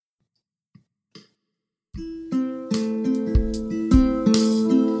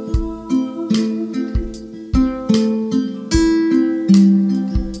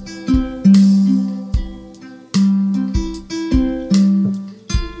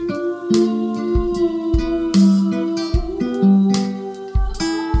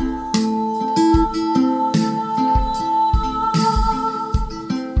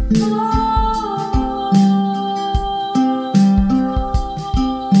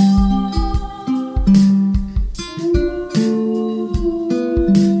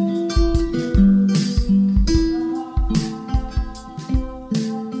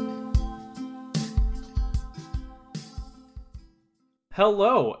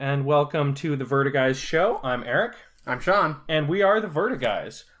Hello, and welcome to the Vertiguys show. I'm Eric. I'm Sean. And we are the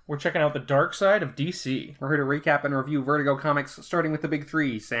Vertiguys. We're checking out the dark side of DC. We're here to recap and review Vertigo comics, starting with the big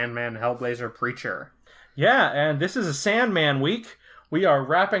three, Sandman, Hellblazer, Preacher. Yeah, and this is a Sandman week. We are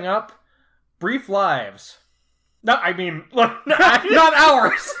wrapping up Brief Lives. No, I mean, look, not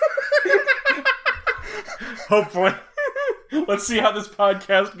ours! Hopefully. Let's see how this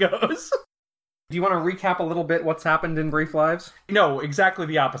podcast goes. Do you want to recap a little bit what's happened in Brief Lives? No, exactly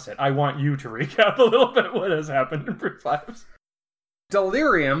the opposite. I want you to recap a little bit what has happened in Brief Lives.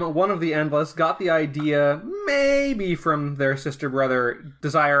 Delirium, one of the Endless, got the idea, maybe from their sister-brother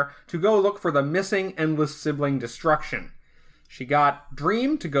Desire, to go look for the missing Endless sibling Destruction. She got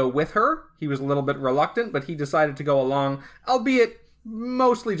Dream to go with her. He was a little bit reluctant, but he decided to go along, albeit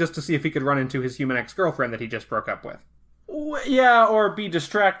mostly just to see if he could run into his human ex-girlfriend that he just broke up with. Yeah, or be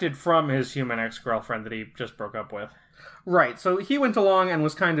distracted from his human ex-girlfriend that he just broke up with. Right, so he went along and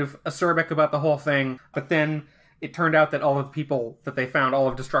was kind of acerbic about the whole thing, but then it turned out that all of the people that they found, all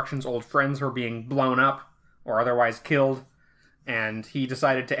of Destruction's old friends, were being blown up or otherwise killed, and he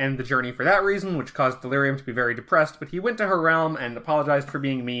decided to end the journey for that reason, which caused Delirium to be very depressed, but he went to her realm and apologized for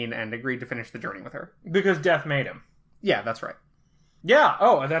being mean and agreed to finish the journey with her. Because death made him. Yeah, that's right.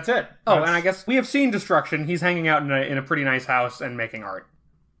 Yeah, that's it. And I guess we have seen Destruction. He's hanging out in a pretty nice house and making art.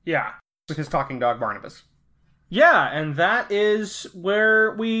 Yeah. With his talking dog, Barnabas. Yeah, and that is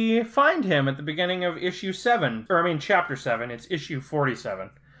where we find him at the beginning of issue 7. Chapter 7. It's issue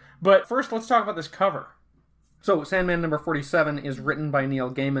 47. But first, let's talk about this cover. So, Sandman number 47 is written by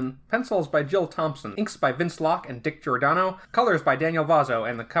Neil Gaiman, pencils by Jill Thompson, inks by Vince Locke and Dick Giordano, colors by Daniel Vazzo,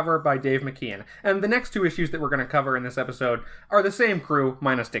 and the cover by Dave McKeon. And the next two issues that we're going to cover in this episode are the same crew,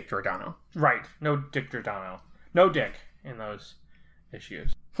 minus Dick Giordano. Right. No Dick Giordano. No Dick in those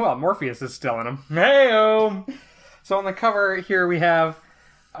issues. Well, Morpheus is still in them. Hey-o! So on the cover here we have,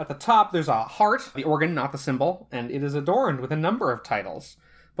 at the top, there's a heart, the organ, not the symbol, and it is adorned with a number of titles.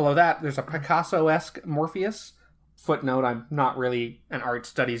 Below that, there's a Picasso-esque Morpheus. Footnote, I'm not really an art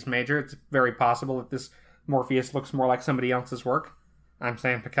studies major. It's very possible that this Morpheus looks more like somebody else's work. I'm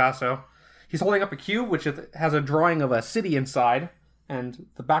saying Picasso. He's holding up a cube, which has a drawing of a city inside, and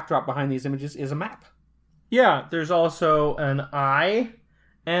the backdrop behind these images is a map. Yeah, there's also an eye,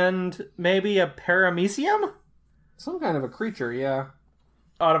 and maybe a paramecium? Some kind of a creature, yeah.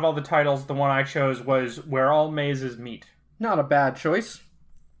 Out of all the titles, the one I chose was Where All Mazes Meet. Not a bad choice.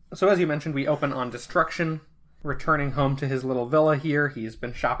 So as you mentioned, we open on Destruction. Returning home to his little villa here, he's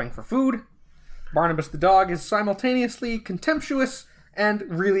been shopping for food. Barnabas the dog is simultaneously contemptuous and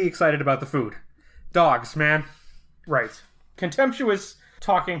really excited about the food. Dogs, man. Right. Contemptuous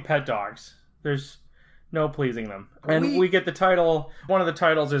talking pet dogs. There's no pleasing them. And we get the title, one of the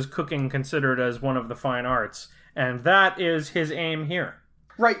titles is Cooking Considered as One of the Fine Arts, and that is his aim here.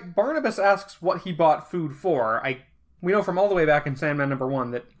 Right, Barnabas asks what he bought food for. We know from all the way back in Sandman number 1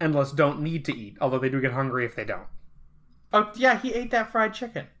 that Endless don't need to eat, although they do get hungry if they don't. Oh, yeah, he ate that fried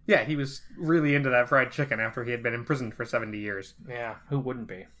chicken. Yeah, he was really into that fried chicken after he had been imprisoned for 70 years. Yeah, who wouldn't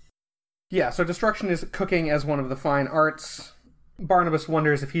be? Yeah, so Destruction is cooking as one of the fine arts. Barnabas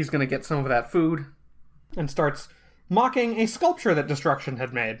wonders if he's going to get some of that food, and starts mocking a sculpture that Destruction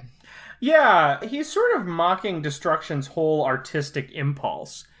had made. Yeah, he's sort of mocking Destruction's whole artistic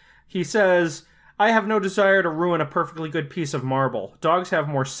impulse. He says, I have no desire to ruin a perfectly good piece of marble. Dogs have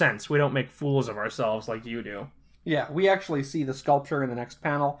more sense. We don't make fools of ourselves like you do. Yeah, we actually see the sculpture in the next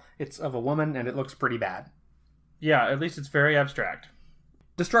panel. It's of a woman, and it looks pretty bad. Yeah, at least it's very abstract.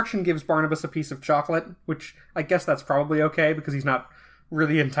 Destruction gives Barnabas a piece of chocolate, which I guess that's probably okay, because he's not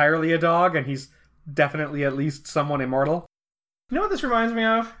really entirely a dog, and he's definitely at least somewhat immortal. You know what this reminds me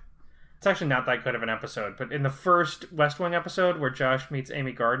of? It's actually not that good of an episode, but in the first West Wing episode where Josh meets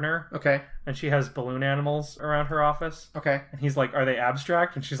Amy Gardner, okay, and she has balloon animals around her office, okay, and he's like, are they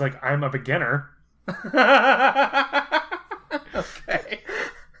abstract? And she's like, I'm a beginner. Okay.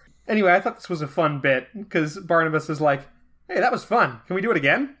 Anyway, I thought this was a fun bit, because Barnabas is like, hey, that was fun. Can we do it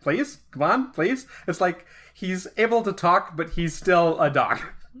again? Please? Come on, please? It's like, he's able to talk, but he's still a dog.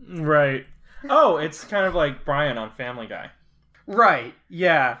 Right. Oh, it's kind of like Brian on Family Guy. Right,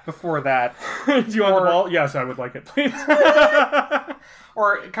 yeah, before that. Do you want the ball? Yes, I would like it, please.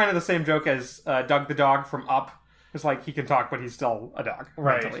 Or kind of the same joke as Doug the dog from Up. It's like, he can talk, but he's still a dog,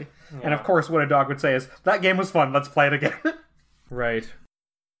 right. Mentally. Yeah. And of course, what a dog would say is, that game was fun, let's play it again. Right.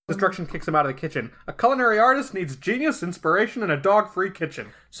 Destruction kicks him out of the kitchen. A culinary artist needs genius, inspiration, and a dog-free kitchen.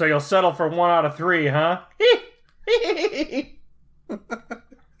 So you'll settle for 1 out of 3, huh?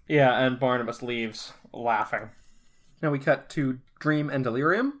 Yeah, and Barnabas leaves, laughing. Now we cut to Dream and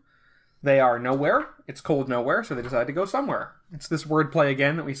Delirium. They are nowhere. It's cold nowhere, so they decide to go somewhere. It's this wordplay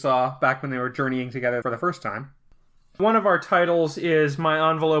again that we saw back when they were journeying together for the first time. One of our titles is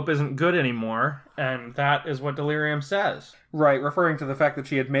My Envelope Isn't Good Anymore, and that is what Delirium says. Right, referring to the fact that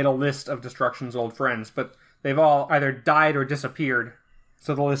she had made a list of Destruction's old friends, but they've all either died or disappeared,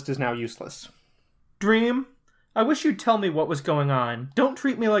 so the list is now useless. Dream, I wish you'd tell me what was going on. Don't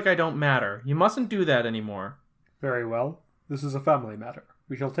treat me like I don't matter. You mustn't do that anymore. Very well. This is a family matter.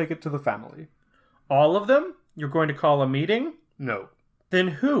 We shall take it to the family. All of them? You're going to call a meeting? No. Then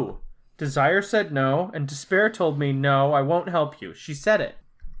who? Desire said no, and Despair told me, no, I won't help you. She said it.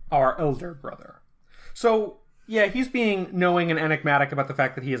 Our elder brother. So, yeah, he's being knowing and enigmatic about the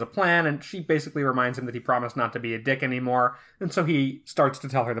fact that he has a plan, and she basically reminds him that he promised not to be a dick anymore, and so he starts to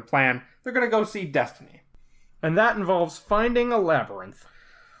tell her the plan. They're going to go see Destiny. And that involves finding a labyrinth.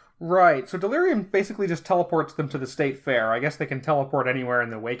 Right, so Delirium basically just teleports them to the State Fair. I guess they can teleport anywhere in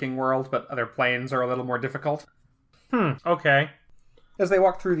the waking world, but other planes are a little more difficult. Okay. As they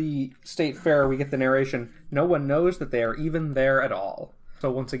walk through the State Fair, we get the narration, no one knows that they are even there at all. So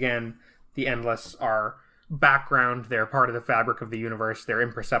once again, the Endless are background, they're part of the fabric of the universe, they're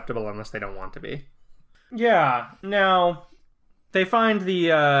imperceptible unless they don't want to be. Yeah, now, they find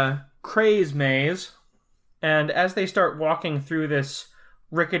the Craze Maze, and as they start walking through this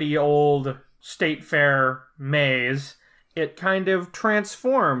rickety old State Fair maze, it kind of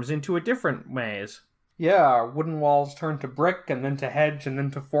transforms into a different maze. Yeah, wooden walls turn to brick, and then to hedge, and then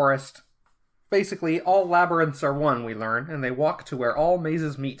to forest. Basically, all labyrinths are one, we learn, and they walk to where all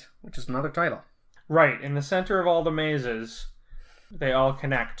mazes meet, which is another title. Right, in the center of all the mazes, they all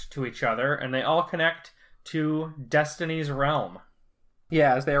connect to each other, and they all connect to Destiny's realm.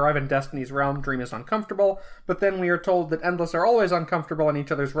 Yeah, as they arrive in Destiny's realm, Dream is uncomfortable, but then we are told that Endless are always uncomfortable in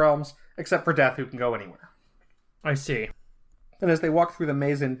each other's realms, except for Death, who can go anywhere. I see. And as they walk through the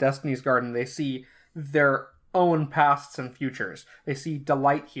maze in Destiny's garden, they see their own pasts and futures. They see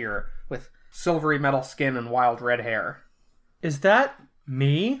Delight here, with silvery metal skin and wild red hair. Is that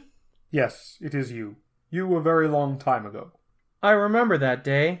me? Yes, it is you. You a very long time ago. I remember that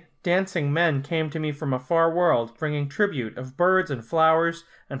day. Dancing men came to me from a far world, bringing tribute of birds and flowers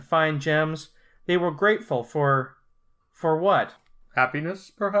and fine gems. They were grateful for what?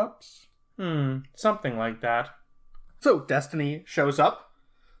 Happiness, perhaps? Something like that. So Destiny shows up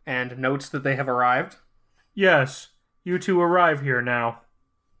and notes that they have arrived. Yes, you two arrive here now.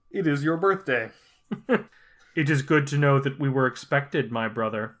 It is your birthday. It is good to know that we were expected, my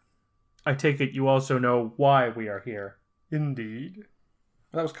brother. I take it you also know why we are here. Indeed.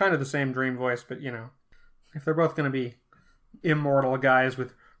 That was kind of the same Dream voice, but, you know, if they're both going to be immortal guys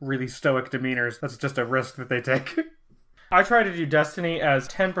with really stoic demeanors, that's just a risk that they take. I try to do Destiny as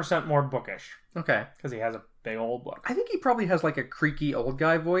 10% more bookish. Okay. Because he has a big old book. I think he probably has like a creaky old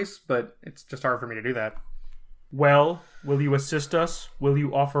guy voice, but it's just hard for me to do that. Well, will you assist us? Will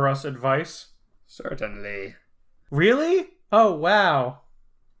you offer us advice? Certainly. Really? Oh, wow.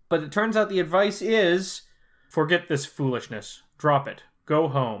 But it turns out the advice is, forget this foolishness. Drop it. Go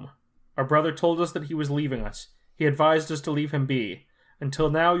home. Our brother told us that he was leaving us. He advised us to leave him be. Until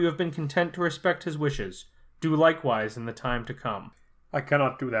now you have been content to respect his wishes. Do likewise in the time to come. I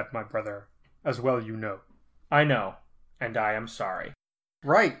cannot do that, my brother. As well you know. I know. And I am sorry.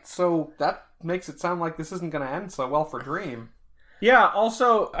 Right, so that makes it sound like this isn't going to end so well for Dream. Yeah,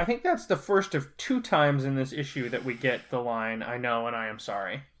 also, I think that's the first of 2 times in this issue that we get the line, I know and I am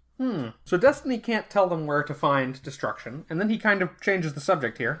sorry. So Destiny can't tell them where to find Destruction, and then he kind of changes the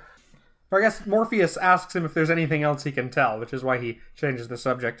subject here. Or I guess Morpheus asks him if there's anything else he can tell, which is why he changes the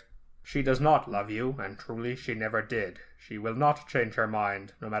subject. She does not love you, and truly she never did. She will not change her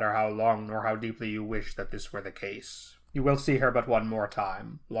mind, no matter how long nor how deeply you wish that this were the case. You will see her but one more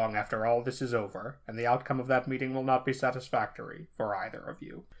time, long after all this is over, and the outcome of that meeting will not be satisfactory for either of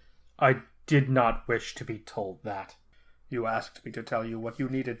you. I did not wish to be told that. You asked me to tell you what you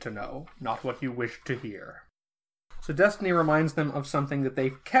needed to know, not what you wished to hear. So Destiny reminds them of something that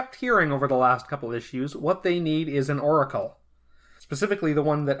they've kept hearing over the last couple issues. What they need is an oracle. Specifically the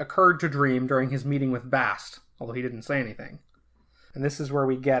one that occurred to Dream during his meeting with Bast, although he didn't say anything. And this is where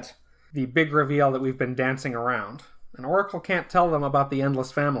we get the big reveal that we've been dancing around. An oracle can't tell them about the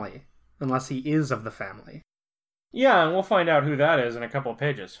Endless family, unless he is of the family. Yeah, and we'll find out who that is in a couple of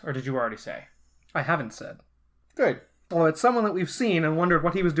pages. Or did you already say? I haven't said. Good. Although it's someone that we've seen and wondered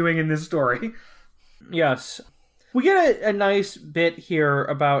what he was doing in this story. Yes. We get a nice bit here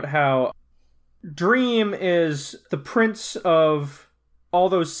about how Dream is the prince of all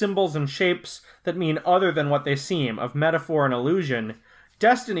those symbols and shapes that mean other than what they seem, of metaphor and illusion.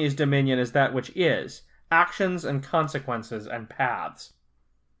 Destiny's dominion is that which is, actions and consequences and paths.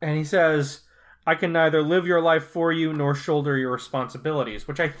 And he says, I can neither live your life for you nor shoulder your responsibilities,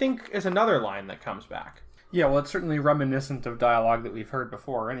 which I think is another line that comes back. Yeah, well, it's certainly reminiscent of dialogue that we've heard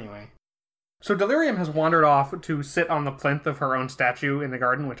before, anyway. So Delirium has wandered off to sit on the plinth of her own statue in the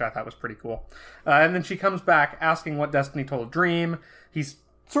garden, which I thought was pretty cool. And then she comes back asking what Destiny told Dream. He's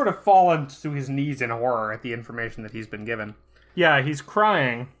sort of fallen to his knees in horror at the information that he's been given. Yeah, he's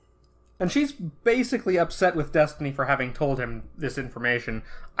crying. And she's basically upset with Destiny for having told him this information,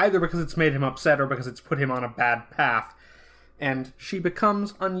 either because it's made him upset or because it's put him on a bad path. And she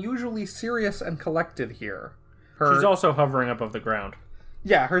becomes unusually serious and collected here. She's also hovering above the ground.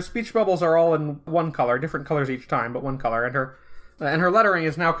 Yeah, her speech bubbles are all in one color, different colors each time, but one color, and her lettering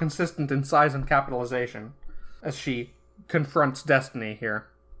is now consistent in size and capitalization, as she confronts Destiny here.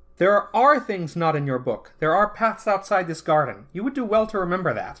 There are things not in your book. There are paths outside this garden. You would do well to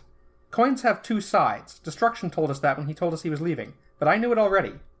remember that. Coins have two sides. Destruction told us that when he told us he was leaving, but I knew it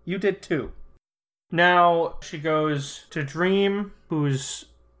already. You did too. Now she goes to Dream, he's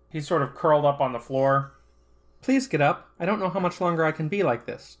sort of curled up on the floor. Please get up. I don't know how much longer I can be like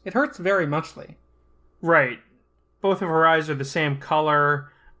this. It hurts very muchly. Right. Both of her eyes are the same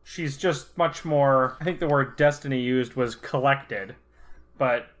color. She's just much more... I think the word Destiny used was collected.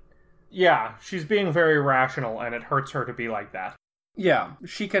 But, yeah, she's being very rational, and it hurts her to be like that. Yeah,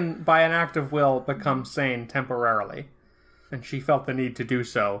 she can, by an act of will, become sane temporarily. And she felt the need to do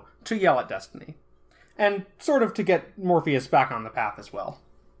so, to yell at Destiny. And sort of to get Morpheus back on the path as well.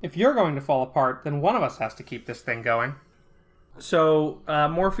 If you're going to fall apart, then one of us has to keep this thing going. So,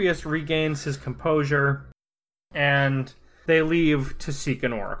 Morpheus regains his composure, and they leave to seek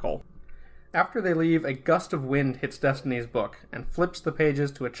an oracle. After they leave, a gust of wind hits Destiny's book, and flips the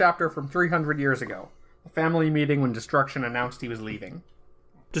pages to a chapter from 300 years ago. A family meeting when Destruction announced he was leaving.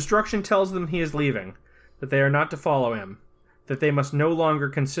 Destruction tells them he is leaving, that they are not to follow him, that they must no longer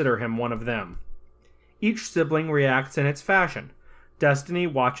consider him one of them. Each sibling reacts in its fashion. Destiny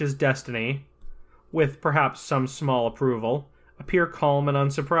watches Destiny, with perhaps some small approval, appear calm and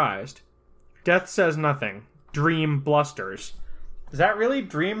unsurprised. Death says nothing. Dream blusters. Is that really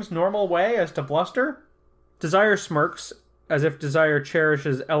Dream's normal way as to bluster? Desire smirks, as if Desire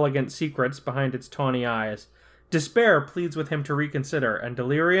cherishes elegant secrets behind its tawny eyes. Despair pleads with him to reconsider, and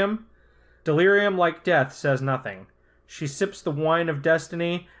Delirium, like Death, says nothing. She sips the wine of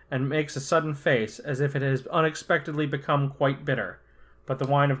Destiny and makes a sudden face, as if it has unexpectedly become quite bitter. But the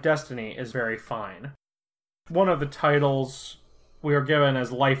wine of Destiny is very fine. One of the titles we are given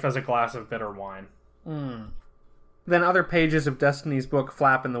as Life as a Glass of Bitter Wine. Then other pages of Destiny's book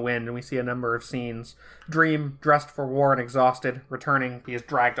flap in the wind, and we see a number of scenes. Dream, dressed for war and exhausted, returning, he is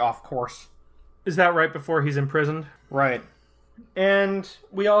dragged off course. Is that right before he's imprisoned? Right. And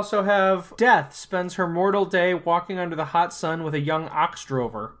we also have Death spends her mortal day walking under the hot sun with a young ox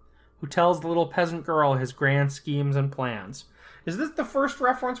drover, who tells the little peasant girl his grand schemes and plans. Is this the first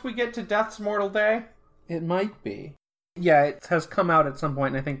reference we get to Death's mortal day? It might be. Yeah, it has come out at some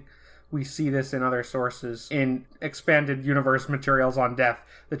point, and I think we see this in other sources, in expanded universe materials on Death,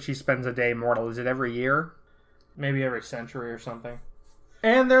 that she spends a day mortal. Is it every year? Maybe every century or something.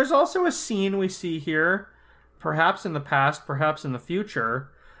 And there's also a scene we see here, perhaps in the past, perhaps in the future,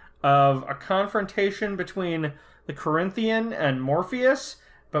 of a confrontation between the Corinthian and Morpheus,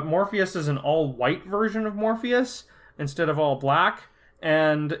 but Morpheus is an all-white version of Morpheus instead of all black,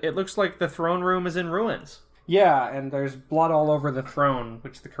 and it looks like the throne room is in ruins. Yeah, and there's blood all over the throne,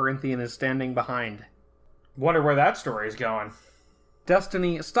 which the Corinthian is standing behind. Wonder where that story's going.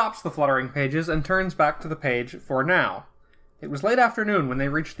 Destiny stops the fluttering pages and turns back to the page for now. It was late afternoon when they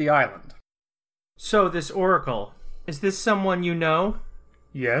reached the island. So, this oracle, is this someone you know?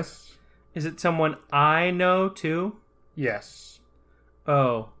 Yes. Is it someone I know, too? Yes.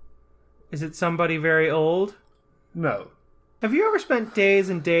 Oh. Is it somebody very old? No. Have you ever spent days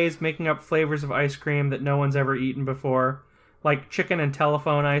and days making up flavors of ice cream that no one's ever eaten before? Like chicken and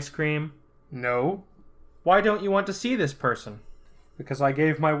telephone ice cream? No. Why don't you want to see this person? Because I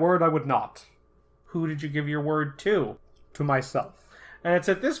gave my word I would not. Who did you give your word to? To myself. And it's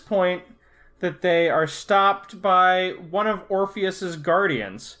at this point that they are stopped by one of Orpheus's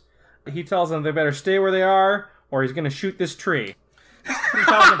guardians. He tells them they better stay where they are, or he's going to shoot this tree. He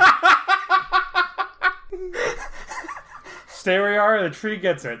tells them, stay where you are, the tree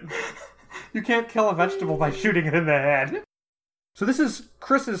gets it. You can't kill a vegetable by shooting it in the head. So this is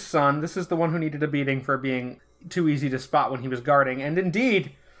Chris's son. This is the one who needed a beating for being too easy to spot when he was guarding. And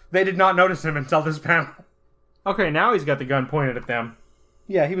indeed, they did not notice him until this panel. Okay, now he's got the gun pointed at them.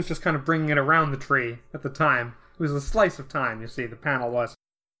 Yeah, he was just kind of bringing it around the tree at the time. It was a slice of time, you see, the panel was.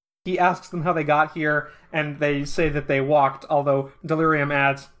 He asks them how they got here, and they say that they walked, although Delirium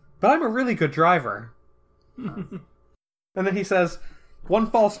adds, "But I'm a really good driver." And then he says, "One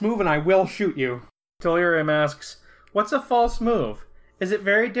false move and I will shoot you." Delirium asks, "What's a false move? Is it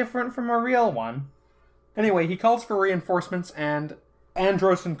very different from a real one?" Anyway, he calls for reinforcements, and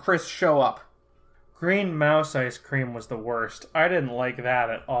Andros and Chris show up. Green mouse ice cream was the worst. I didn't like that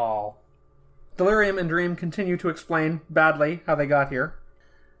at all. Delirium and Dream continue to explain, badly, how they got here.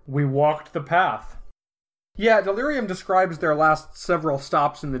 We walked the path. Yeah, Delirium describes their last several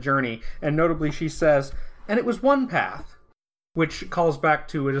stops in the journey, and notably she says, "And it was one path," which calls back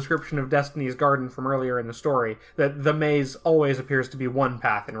to a description of Destiny's Garden from earlier in the story, that the maze always appears to be one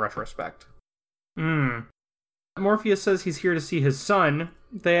path in retrospect. Morpheus says he's here to see his son.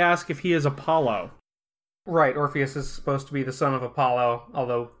 They ask if he is Apollo. Right, Orpheus is supposed to be the son of Apollo,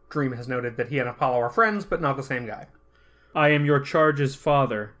 although Dream has noted that he and Apollo are friends, but not the same guy. I am your charge's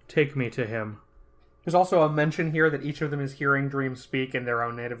father. Take me to him. There's also a mention here that each of them is hearing Dream speak in their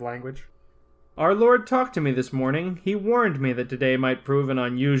own native language. Our Lord talked to me this morning. He warned me that today might prove an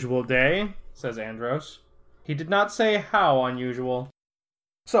unusual day, says Andros. He did not say how unusual.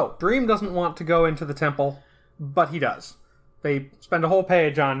 So, Dream doesn't want to go into the temple, but he does. They spend a whole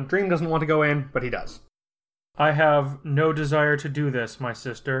page on Dream doesn't want to go in, but he does. I have no desire to do this, my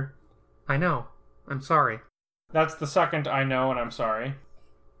sister. I know. I'm sorry. That's the second I know, and I'm sorry.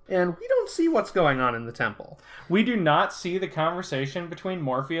 And we don't see what's going on in the temple. We do not see the conversation between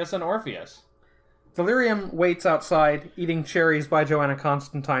Morpheus and Orpheus. Delirium waits outside, eating cherries by Joanna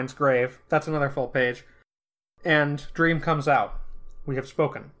Constantine's grave. That's another full page. And Dream comes out. We have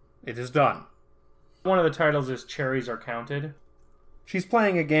spoken. It is done. One of the titles is Cherries Are Counted. She's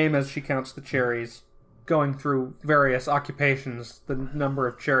playing a game as she counts the cherries, going through various occupations. The number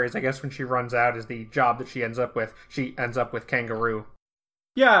of cherries, I guess when she runs out, is the job that she ends up with. She ends up with kangaroo.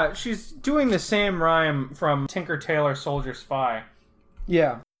 Yeah, she's doing the same rhyme from Tinker Tailor Soldier Spy.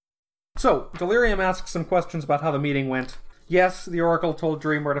 Yeah. So, Delirium asks some questions about how the meeting went. Yes, the Oracle told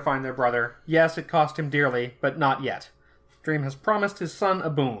Dream where to find their brother. Yes, it cost him dearly, but not yet. Dream has promised his son a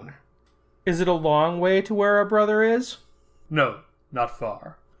boon. Is it a long way to where our brother is? No, not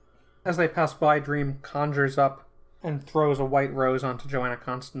far. As they pass by, Dream conjures up and throws a white rose onto Joanna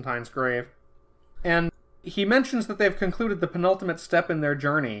Constantine's grave. And he mentions that they've concluded the penultimate step in their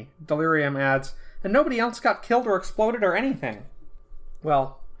journey. Delirium adds, and nobody else got killed or exploded or anything.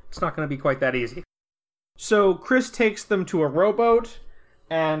 Well, it's not going to be quite that easy. So Chris takes them to a rowboat,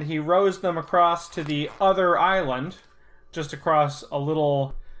 and he rows them across to the other island, just across a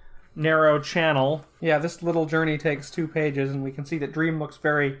little narrow channel. Yeah, this little journey takes 2 pages, and we can see that Dream looks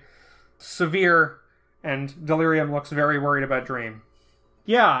very severe, and Delirium looks very worried about Dream.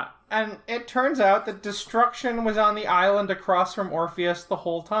 Yeah, and it turns out that Destruction was on the island across from Orpheus the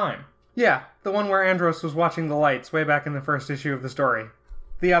whole time. Yeah, the one where Andros was watching the lights way back in the first issue of the story.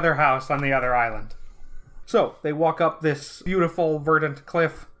 The other house on the other island. So, they walk up this beautiful, verdant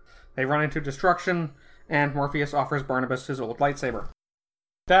cliff. They run into Destruction, and Morpheus offers Barnabas his old lightsaber.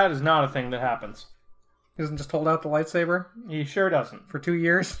 That is not a thing that happens. He doesn't just hold out the lightsaber? He sure doesn't. For 2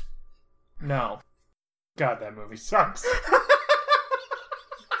 years? No. God, that movie sucks.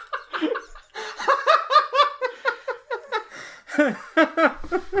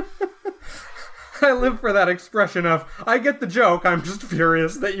 I live for that expression of, I get the joke, I'm just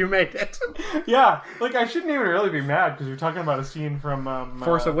furious that you made it. Yeah, like I shouldn't even really be mad because you're talking about a scene from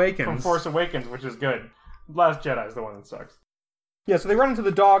Force Awakens. From Force Awakens, which is good. Last Jedi is the one that sucks. Yeah, so they run into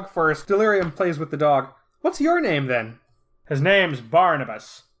the dog first. Delirium plays with the dog. What's your name then? His name's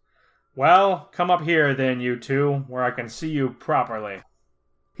Barnabas. Well, come up here then, you two, where I can see you properly.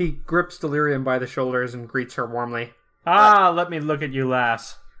 He grips Delirium by the shoulders and greets her warmly. Ah, let me look at you,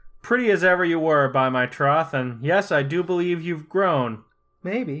 lass. Pretty as ever you were, by my troth, and yes, I do believe you've grown.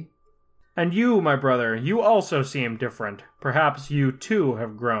 Maybe. And you, my brother, you also seem different. Perhaps you, too,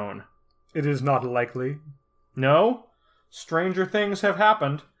 have grown. It is not likely. No? Stranger things have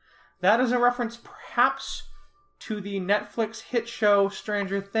happened. That is a reference, perhaps, to the Netflix hit show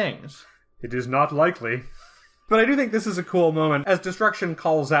Stranger Things. It is not likely. But I do think this is a cool moment, as Destruction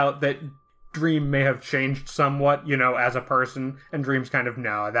calls out that Dream may have changed somewhat, as a person, and Dream's kind of,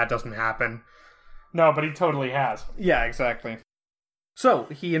 no, that doesn't happen. No, but he totally has. Yeah, exactly. So,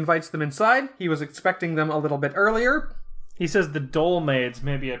 he invites them inside. He was expecting them a little bit earlier. He says the Dole Maids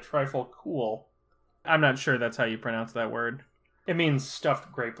may be a trifle cool. I'm not sure that's how you pronounce that word. It means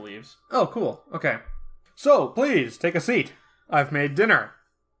stuffed grape leaves. Oh, cool. Okay. So, please, take a seat. I've made dinner.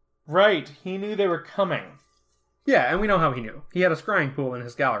 Right, he knew they were coming. Yeah, and we know how he knew. He had a scrying pool in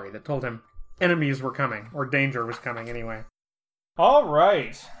his gallery that told him enemies were coming, or danger was coming anyway. All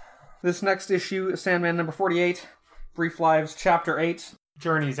right. This next issue, Sandman number 48, Brief Lives, Chapter 8.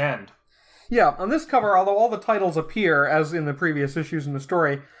 Journey's End. Yeah, on this cover, although all the titles appear, as in the previous issues in the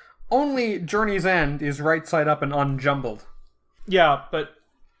story, only Journey's End is right side up and unjumbled. Yeah, but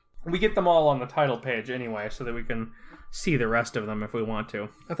we get them all on the title page anyway, so that we can see the rest of them if we want to.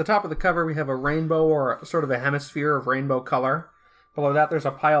 At the top of the cover, we have a rainbow, or sort of a hemisphere of rainbow color. Below that, there's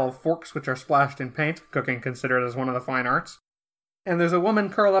a pile of forks which are splashed in paint, cooking considered as one of the fine arts. And there's a woman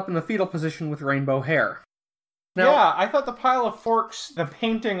curled up in the fetal position with rainbow hair. Now, yeah, I thought the pile of forks, the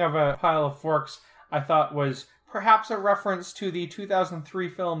painting of a pile of forks, I thought was perhaps a reference to the 2003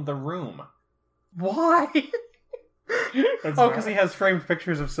 film The Room. why? Because he has framed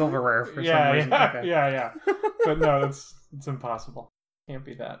pictures of silverware for some reason. Okay. Yeah. But no, it's impossible. Can't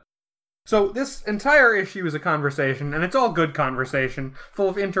be that. So this entire issue is a conversation, and it's all good conversation, full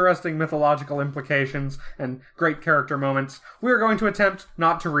of interesting mythological implications and great character moments. We're going to attempt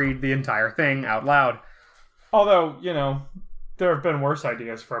not to read the entire thing out loud. Although, there have been worse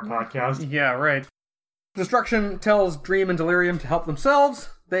ideas for a podcast. Yeah, right. Destruction tells Dream and Delirium to help themselves.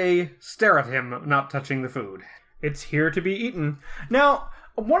 They stare at him, not touching the food. It's here to be eaten. Now,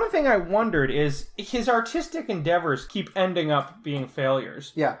 one thing I wondered is his artistic endeavors keep ending up being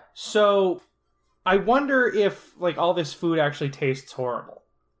failures. Yeah. So I wonder if all this food actually tastes horrible.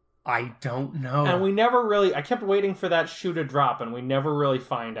 I don't know. And we never really... I kept waiting for that shoe to drop, and we never really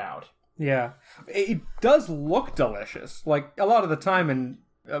find out. Yeah. It does look delicious. A lot of the time in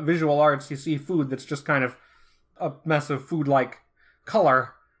visual arts, you see food that's just kind of a mess of food-like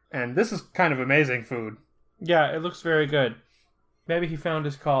color. And this is kind of amazing food. Yeah, it looks very good. Maybe he found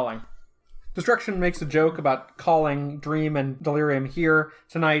his calling. Destruction makes a joke about calling Dream and Delirium here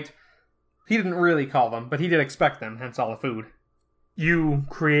tonight. He didn't really call them, but he did expect them, hence all the food. You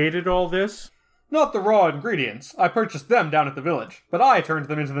created all this? Not the raw ingredients. I purchased them down at the village, but I turned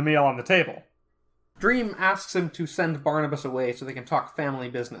them into the meal on the table. Dream asks him to send Barnabas away so they can talk family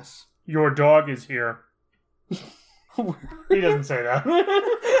business. Your dog is here. He doesn't say that.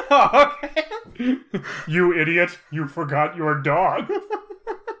 Oh, okay. You idiot. You forgot your dog.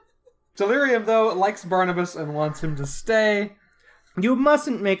 Delirium, though, likes Barnabas and wants him to stay. You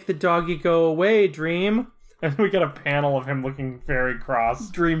mustn't make the doggy go away, Dream. And we get a panel of him looking very cross.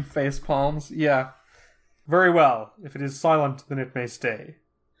 Dream face palms. Yeah. Very well. If it is silent, then it may stay.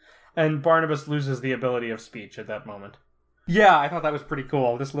 And Barnabas loses the ability of speech at that moment. Yeah, I thought that was pretty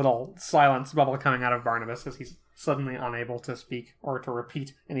cool. This little silence bubble coming out of Barnabas as he's suddenly unable to speak or to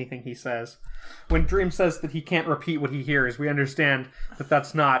repeat anything he says. When Dream says that he can't repeat what he hears, we understand that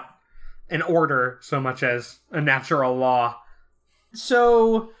that's not an order so much as a natural law.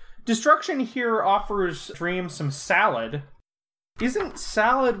 So, Destruction here offers Dream some salad. Isn't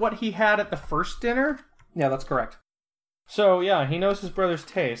salad what he had at the first dinner? Yeah, that's correct. So, yeah, he knows his brother's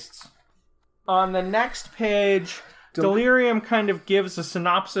tastes. On the next page, Delirium kind of gives a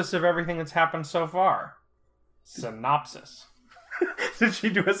synopsis of everything that's happened so far. Synopsis. Did she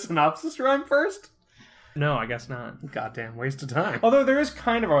do a synopsis rhyme first? No, I guess not. Goddamn waste of time. Although there is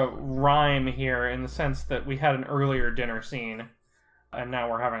kind of a rhyme here in the sense that we had an earlier dinner scene, and now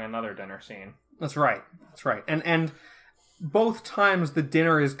we're having another dinner scene. That's right. That's right. And both times the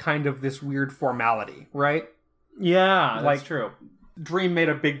dinner is kind of this weird formality, right? Yeah, that's true. Dream made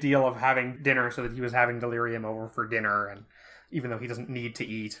a big deal of having dinner so that he was having Delirium over for dinner, and even though he doesn't need to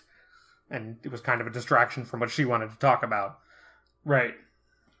eat, and it was kind of a distraction from what she wanted to talk about. Right.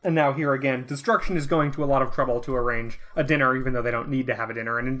 And now here again, Destruction is going to a lot of trouble to arrange a dinner, even though they don't need to have a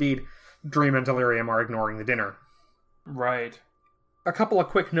dinner, and indeed, Dream and Delirium are ignoring the dinner. Right. A couple of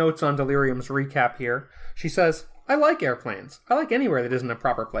quick notes on Delirium's recap here. She says, I like airplanes. I like anywhere that isn't a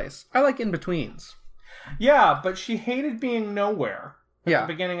proper place. I like in-betweens. Yeah, but she hated being nowhere at Yeah.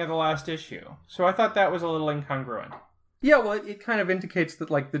 the beginning of the last issue. So I thought that was a little incongruent. Yeah, well, it kind of indicates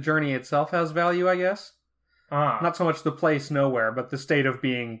that, the journey itself has value, I guess. Ah. Not so much the place nowhere, but the state of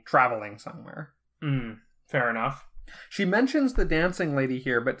being traveling somewhere. Fair enough. She mentions the dancing lady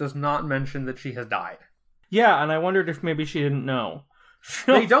here, but does not mention that she has died. Yeah, and I wondered if maybe she didn't know.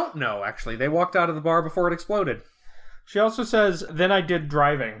 They don't know, actually. They walked out of the bar before it exploded. She also says, then I did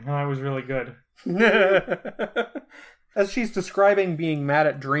driving, and I was really good. As she's describing being mad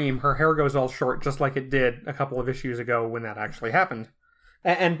at Dream, her hair goes all short, just like it did a couple of issues ago when that actually happened.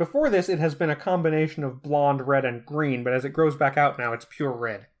 And before this, it has been a combination of blonde, red, and green, but as it grows back out now, it's pure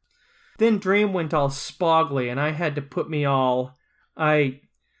red. Then Dream went all spoggly, and I had to put me all... I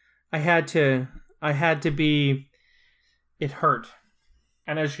had to be... It hurt.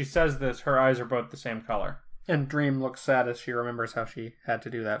 And as she says this, her eyes are both the same color. And Dream looks sad as she remembers how she had to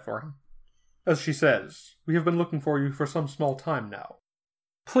do that for him. As she says, we have been looking for you for some small time now.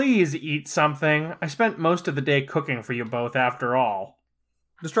 Please eat something. I spent most of the day cooking for you both after all.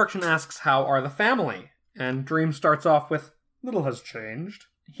 Destruction asks, how are the family? And Dream starts off with, little has changed.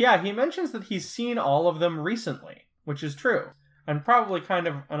 Yeah, he mentions that he's seen all of them recently, which is true, and probably kind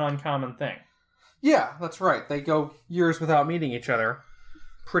of an uncommon thing. Yeah, that's right. They go years without meeting each other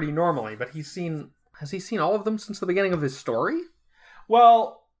pretty normally, but has he seen all of them since the beginning of this story?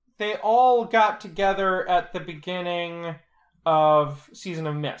 Well, they all got together at the beginning of Season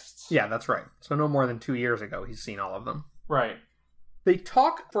of Mists. Yeah, that's right. So no more than 2 years ago he's seen all of them. Right. They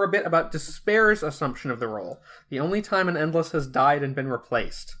talk for a bit about Despair's assumption of the role. The only time an Endless has died and been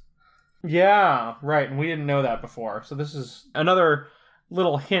replaced. Yeah, right, and we didn't know that before. So this is another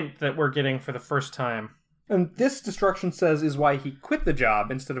little hint that we're getting for the first time. And this, Destruction says, is why he quit the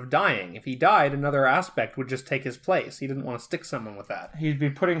job instead of dying. If he died, another aspect would just take his place. He didn't want to stick someone with that. He'd be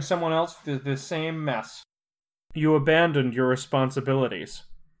putting someone else through the same mess. You abandoned your responsibilities.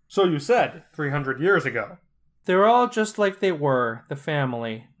 So you said, 300 years ago. They're all just like they were, the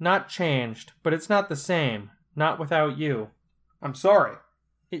family. Not changed, but it's not the same. Not without you. I'm sorry.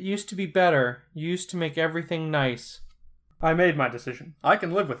 It used to be better. You used to make everything nice. I made my decision. I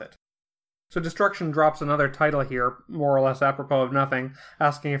can live with it. So Destruction drops another title here, more or less apropos of nothing,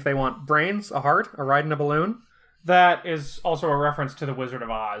 asking if they want brains, a heart, a ride in a balloon. That is also a reference to The Wizard of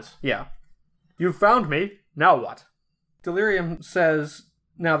Oz. Yeah. You've found me. Now what? Delirium says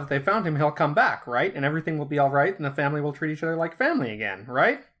now that they found him, he'll come back, right? And everything will be alright, and the family will treat each other like family again,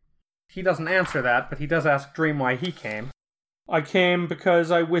 right? He doesn't answer that, but he does ask Dream why he came. I came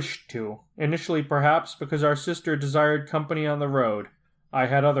because I wished to. Initially, perhaps, because our sister desired company on the road. I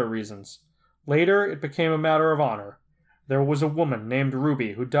had other reasons. Later, it became a matter of honor. There was a woman named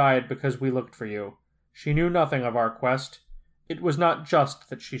Ruby who died because we looked for you. She knew nothing of our quest. It was not just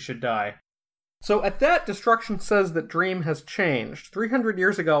that she should die. So at that, Destruction says that Dream has changed. 300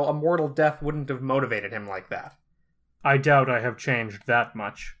 years ago, a mortal death wouldn't have motivated him like that. I doubt I have changed that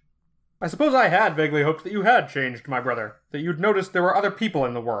much. I suppose I had vaguely hoped that you had changed, my brother. That you'd noticed there were other people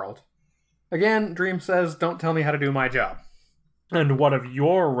in the world. Again, Dream says, don't tell me how to do my job. And what of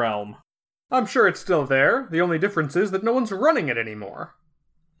your realm? I'm sure it's still there. The only difference is that no one's running it anymore.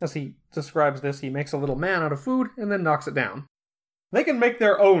 As he describes this, he makes a little man out of food and then knocks it down. They can make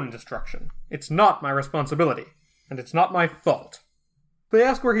their own destruction. It's not my responsibility. And it's not my fault. They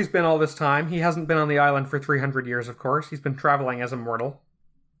ask where he's been all this time. He hasn't been on the island for 300 years, of course. He's been traveling as a mortal.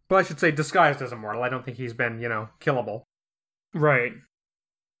 Well, I should say disguised as a mortal. I don't think he's been, killable. Right.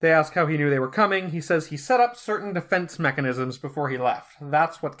 They ask how he knew they were coming. He says he set up certain defense mechanisms before he left.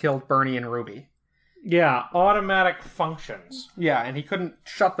 That's what killed Bernie and Ruby. Yeah, automatic functions. Yeah, and he couldn't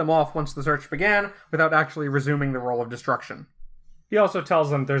shut them off once the search began without actually resuming the role of destruction. He also tells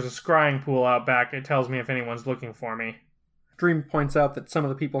them there's a scrying pool out back. It tells me if anyone's looking for me. Dream points out that some of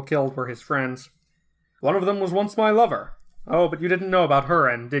the people killed were his friends. One of them was once my lover. Oh, but you didn't know about her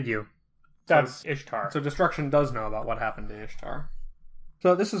end, did you? That's Ishtar. So Destruction does know about what happened to Ishtar.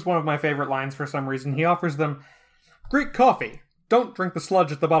 So this is one of my favorite lines for some reason. He offers them Greek coffee. Don't drink the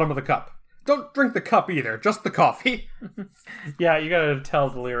sludge at the bottom of the cup. Don't drink the cup either, just the coffee. Yeah, you gotta tell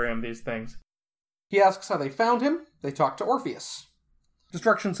Delirium these things. He asks how they found him. They talk to Orpheus.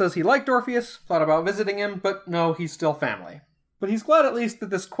 Destruction says he liked Orpheus, thought about visiting him, but no, he's still family. But he's glad at least that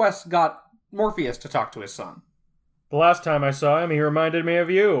this quest got Morpheus to talk to his son. The last time I saw him, he reminded me of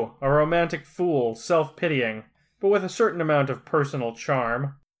you. A romantic fool, self-pitying, but with a certain amount of personal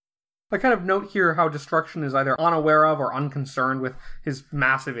charm. I kind of note here how Destruction is either unaware of or unconcerned with his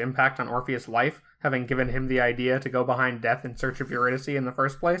massive impact on Orpheus' life, having given him the idea to go behind death in search of Eurydice in the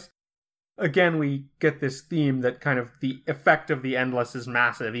first place. Again, we get this theme that kind of the effect of the Endless is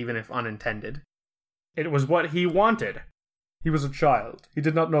massive, even if unintended. It was what he wanted. He was a child. He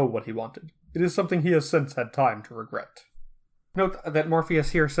did not know what he wanted. It is something he has since had time to regret. Note that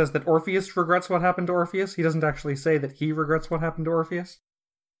Morpheus here says that Orpheus regrets what happened to Orpheus. He doesn't actually say that he regrets what happened to Orpheus.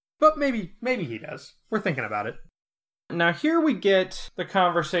 But maybe he does. We're thinking about it. Now here we get the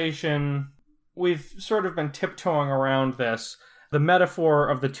conversation. We've sort of been tiptoeing around this. The metaphor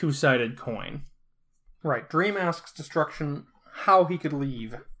of the two-sided coin. Right. Dream asks Destruction how he could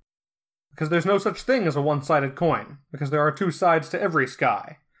leave. Because there's no such thing as a one-sided coin. Because there are two sides to every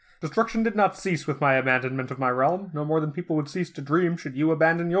sky. Destruction did not cease with my abandonment of my realm, no more than people would cease to dream should you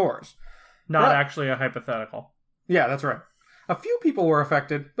abandon yours. Not actually a hypothetical. Yeah, that's right. A few people were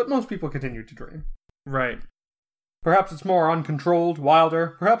affected, but most people continued to dream. Right. Perhaps it's more uncontrolled,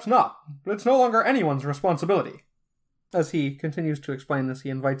 wilder, perhaps not, but it's no longer anyone's responsibility. As he continues to explain this,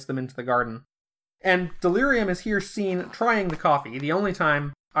 he invites them into the garden. And Delirium is here seen trying the coffee, the only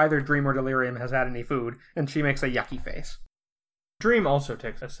time either Dream or Delirium has had any food, and she makes a yucky face. Dream also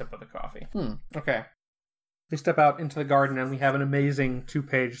takes a sip of the coffee. Okay. They step out into the garden and we have an amazing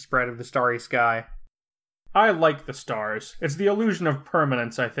 2-page spread of the starry sky. I like the stars. It's the illusion of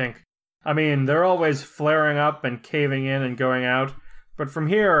permanence, I think. I mean, they're always flaring up and caving in and going out, but from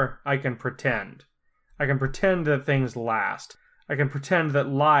here, I can pretend. I can pretend that things last. I can pretend that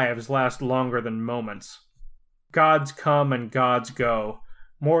lives last longer than moments. Gods come and gods go.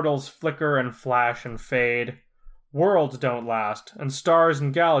 Mortals flicker and flash and fade. Worlds don't last, and stars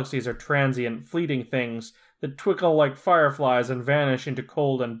and galaxies are transient, fleeting things that twinkle like fireflies and vanish into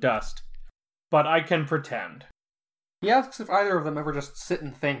cold and dust. But I can pretend. He asks if either of them ever just sit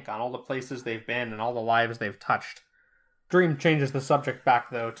and think on all the places they've been and all the lives they've touched. Dream changes the subject back,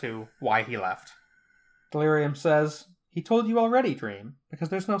 though, to why he left. Delirium says, "He told you already, Dream, because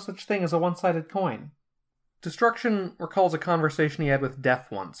there's no such thing as a one-sided coin." Destruction recalls a conversation he had with Death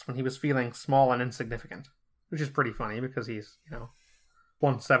once, when he was feeling small and insignificant. Which is pretty funny, because he's,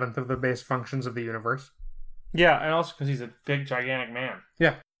 1/7 of the base functions of the universe. Yeah, and also because he's a big, gigantic man.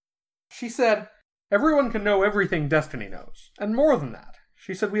 Yeah. She said, "Everyone can know everything Destiny knows. And more than that.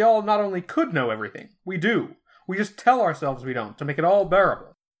 She said we all not only could know everything, we do. We just tell ourselves we don't, to make it all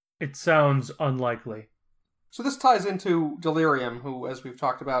bearable." It sounds unlikely. So this ties into Delirium, who, as we've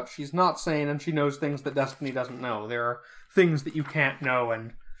talked about, she's not sane and she knows things that Destiny doesn't know. There are things that you can't know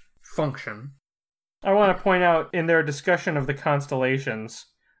and function. I want to point out, in their discussion of the constellations,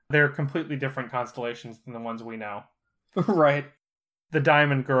 they're completely different constellations than the ones we know. Right. The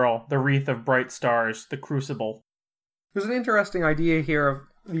Diamond Girl, the Wreath of Bright Stars, the Crucible. There's an interesting idea here of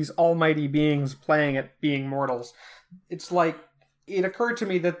these almighty beings playing at being mortals. It's like, it occurred to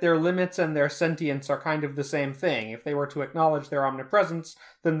me that their limits and their sentience are kind of the same thing. If they were to acknowledge their omnipresence,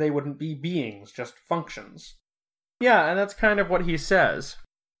 then they wouldn't be beings, just functions. Yeah, and that's kind of what he says.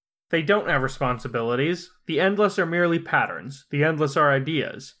 They don't have responsibilities. The endless are merely patterns. The endless are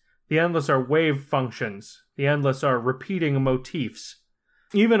ideas. The endless are wave functions. The endless are repeating motifs.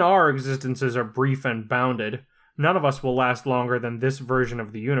 Even our existences are brief and bounded. None of us will last longer than this version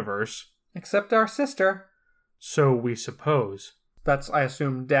of the universe. Except our sister. So we suppose. That's, I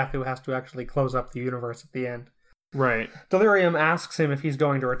assume, Death, who has to actually close up the universe at the end. Right. Delirium asks him if he's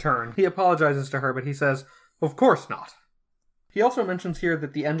going to return. He apologizes to her, but he says, "Of course not." He also mentions here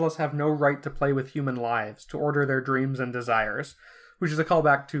that the Endless have no right to play with human lives, to order their dreams and desires, which is a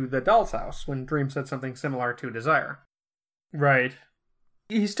callback to The Doll's House, when Dream said something similar to Desire. Right.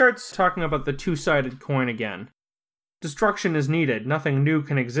 He starts talking about the two-sided coin again. Destruction is needed. Nothing new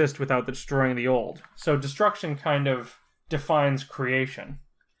can exist without destroying the old. So destruction kind of defines creation.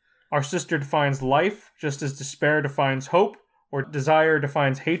 Our sister defines life, just as despair defines hope, or desire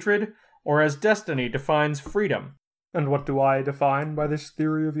defines hatred, or as destiny defines freedom. And what do I define by this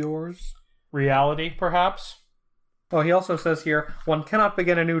theory of yours? Reality, perhaps? Oh, he also says here, one cannot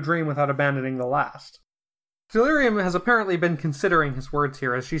begin a new dream without abandoning the last. Delirium has apparently been considering his words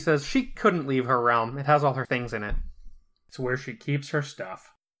here, as she says she couldn't leave her realm. It has all her things in it. It's where she keeps her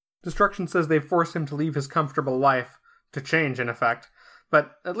stuff. Destruction says they've forced him to leave his comfortable life, to change, in effect,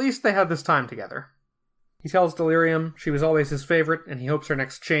 but at least they had this time together. He tells Delirium she was always his favorite, and he hopes her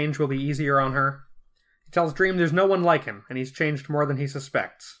next change will be easier on her. He tells Dream there's no one like him, and he's changed more than he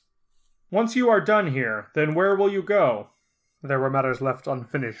suspects. Once you are done here, then where will you go? There were matters left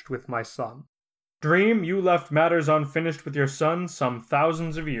unfinished with my son. Dream, you left matters unfinished with your son some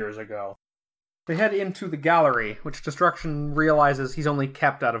thousands of years ago. They head into the gallery, which Destruction realizes he's only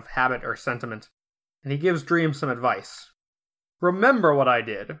kept out of habit or sentiment, and he gives Dream some advice. Remember what I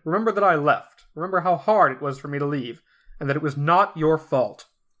did. Remember that I left. Remember how hard it was for me to leave, and that it was not your fault.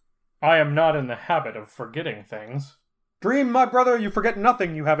 I am not in the habit of forgetting things. Dream, my brother, you forget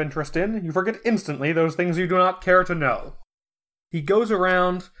nothing you have interest in. You forget instantly those things you do not care to know. He goes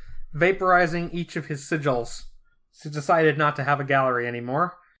around, vaporizing each of his sigils. He's decided not to have a gallery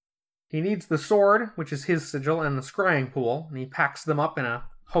anymore. He needs the sword, which is his sigil, and the scrying pool, and he packs them up in a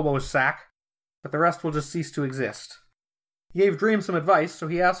hobo's sack, but the rest will just cease to exist. He gave Dream some advice, so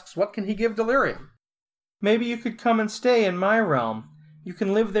he asks what can he give Delirium? Maybe you could come and stay in my realm. You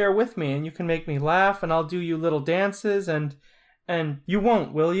can live there with me, and you can make me laugh, and I'll do you little dances, and you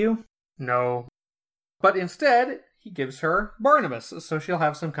won't, will you? No. But instead, he gives her Barnabas, so she'll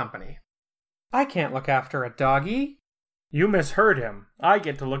have some company. I can't look after a doggy. You misheard him. I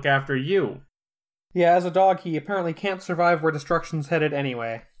get to look after you. Yeah, as a dog, he apparently can't survive where Destruction's headed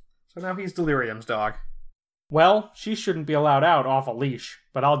anyway. So now he's Delirium's dog. Well, she shouldn't be allowed out off a leash,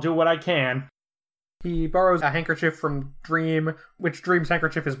 but I'll do what I can. He borrows a handkerchief from Dream, which Dream's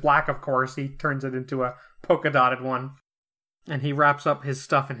handkerchief is black, of course. He turns it into a polka-dotted one. And he wraps up his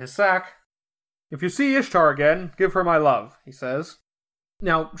stuff in his sack. If you see Ishtar again, give her my love, he says.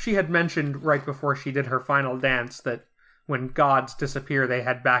 Now, she had mentioned right before she did her final dance that when gods disappear, they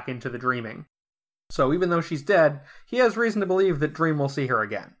head back into the dreaming. So even though she's dead, he has reason to believe that Dream will see her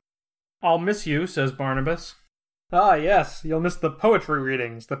again. I'll miss you, says Barnabas. Ah, yes, you'll miss the poetry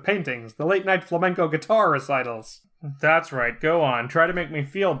readings, the paintings, the late-night flamenco guitar recitals. That's right, go on, try to make me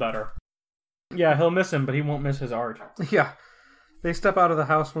feel better. Yeah, he'll miss him, but he won't miss his art. Yeah. They step out of the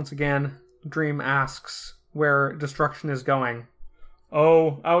house once again. Dream asks where Destruction is going.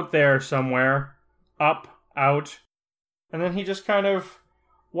 Oh, out there somewhere. Up, out. And then he just kind of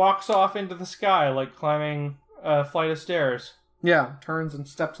walks off into the sky like climbing a flight of stairs. Yeah, turns and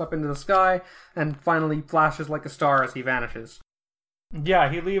steps up into the sky, and finally flashes like a star as he vanishes.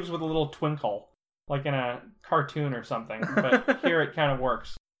 Yeah, he leaves with a little twinkle, like in a cartoon or something, but here it kind of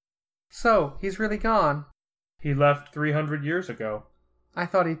works. So, he's really gone. He left 300 years ago. I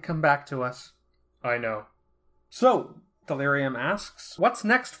thought he'd come back to us. I know. So, Delirium asks, what's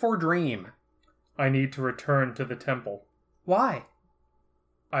next for Dream? I need to return to the temple. Why?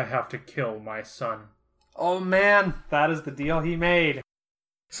 I have to kill my son. Oh man, that is the deal he made.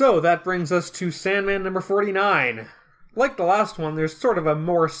 So that brings us to Sandman number 49. Like the last one, there's sort of a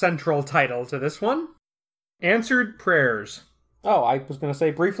more central title to this one. Answered Prayers. Oh, I was going to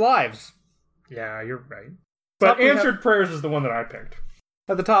say Brief Lives. Yeah, you're right. But Answered Prayers is the one that I picked.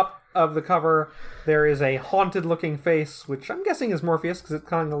 At the top of the cover, there is a haunted-looking face, which I'm guessing is Morpheus, because it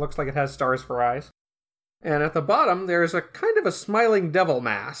kind of looks like it has stars for eyes. And at the bottom, there's a kind of a smiling devil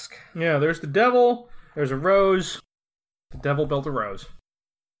mask. Yeah, there's the devil, there's a rose. The devil built a rose.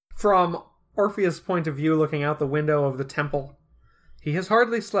 From Orpheus' point of view, looking out the window of the temple, he has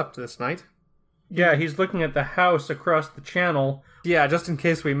hardly slept this night. Yeah, he's looking at the house across the channel. Yeah, just in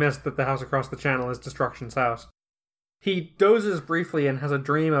case we missed that the house across the channel is Destruction's house. He dozes briefly and has a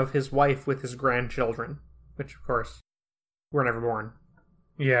dream of his wife with his grandchildren, which, of course, were never born.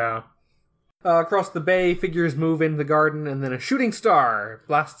 Yeah. Across the bay, figures move into the garden, and then a shooting star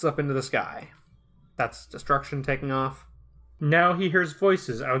blasts up into the sky. That's Destruction taking off. Now he hears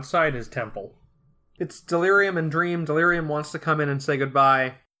voices outside his temple. It's Delirium and Dream. Delirium wants to come in and say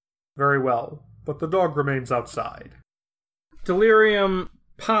goodbye. Very well, but the dog remains outside. Delirium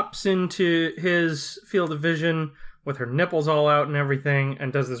pops into his field of vision with her nipples all out and everything,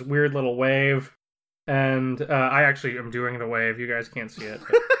 and does this weird little wave. And I actually am doing the wave. You guys can't see it.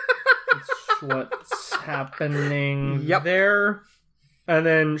 It's what's happening there. And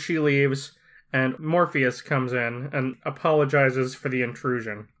then she leaves, and Morpheus comes in and apologizes for the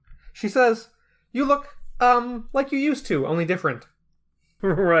intrusion. She says, "You look, like you used to, only different."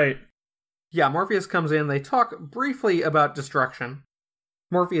 Right. Yeah, Morpheus comes in. They talk briefly about Destruction.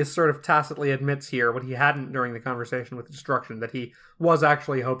 Morpheus sort of tacitly admits here what he hadn't during the conversation with Destruction, that he was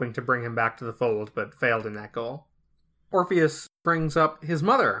actually hoping to bring him back to the fold, but failed in that goal. Orpheus brings up his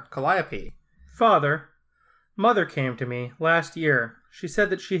mother, Calliope. Father, Mother came to me last year. She said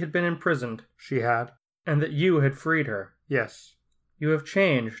that she had been imprisoned. She had. And that you had freed her. Yes. You have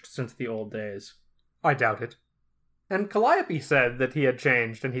changed since the old days. I doubt it. And Calliope said that he had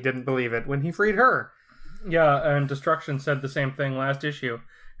changed, and he didn't believe it when he freed her. Yeah, and Destruction said the same thing last issue,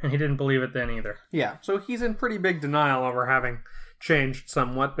 and he didn't believe it then either. Yeah, so he's in pretty big denial over having changed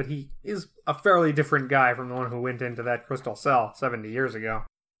somewhat, but he is a fairly different guy from the one who went into that crystal cell 70 years ago.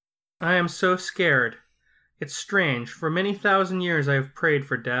 I am so scared. It's strange. For many thousand years I have prayed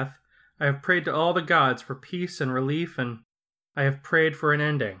for death. I have prayed to all the gods for peace and relief, and I have prayed for an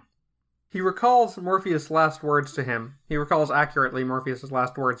ending. He recalls Morpheus' last words to him. He recalls accurately Morpheus'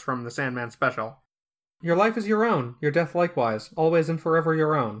 last words from the Sandman special. Your life is your own, your death likewise, always and forever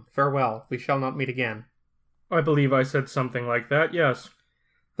your own. Farewell, we shall not meet again. I believe I said something like that, yes.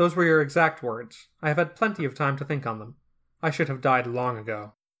 Those were your exact words. I have had plenty of time to think on them. I should have died long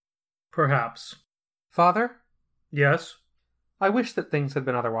ago. Perhaps. Father? Yes? I wish that things had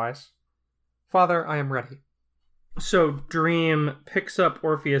been otherwise. Father, I am ready. So Dream picks up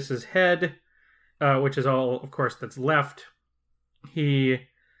Orpheus's head, which is all, of course, that's left. He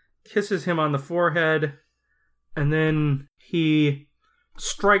kisses him on the forehead, and then he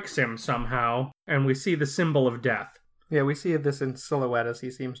strikes him somehow, and we see the symbol of death. Yeah, we see this in silhouette as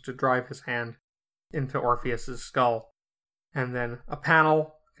he seems to drive his hand into Orpheus's skull. And then a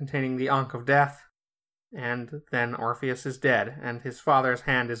panel containing the Ankh of Death, and then Orpheus is dead, and his father's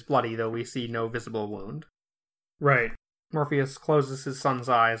hand is bloody, though we see no visible wound. Right. Morpheus closes his son's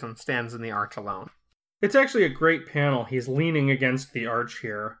eyes and stands in the arch alone. It's actually a great panel. He's leaning against the arch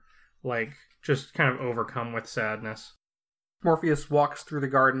here, like, just kind of overcome with sadness. Morpheus walks through the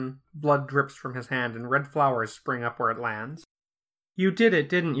garden, blood drips from his hand, and red flowers spring up where it lands. You did it,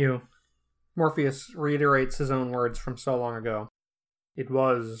 didn't you? Morpheus reiterates his own words from so long ago. It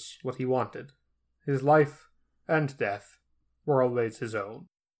was what he wanted. His life and death were always his own.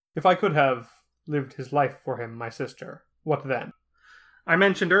 If I could have lived his life for him, my sister, what then? I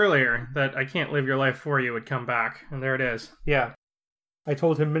mentioned earlier that I can't live your life for you would come back, and there it is. Yeah. I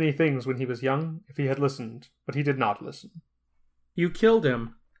told him many things when he was young, if he had listened, but he did not listen. You killed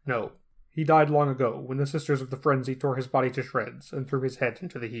him. No. He died long ago, when the Sisters of the Frenzy tore his body to shreds and threw his head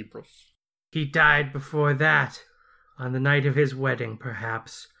into the Hebrus. He died before that, on the night of his wedding,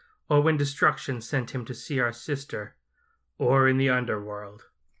 perhaps, or when destruction sent him to see our sister, or in the underworld.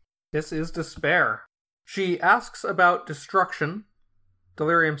 This is Despair. She asks about destruction.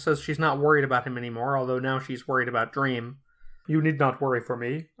 Delirium says she's not worried about him anymore, although now she's worried about Dream. You need not worry for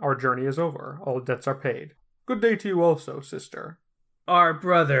me. Our journey is over. All debts are paid. Good day to you also, sister. Our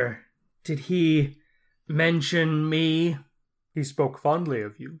brother, did he mention me? He spoke fondly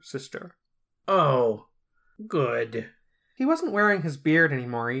of you, sister. Oh, good. He wasn't wearing his beard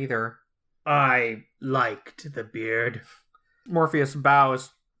anymore either. I liked the beard. Morpheus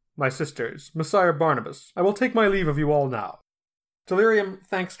bows. My sisters, Messire Barnabas, I will take my leave of you all now. Delirium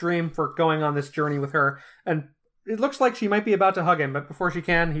thanks Dream for going on this journey with her, and it looks like she might be about to hug him, but before she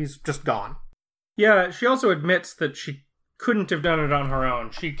can, he's just gone. Yeah, she also admits that she couldn't have done it on her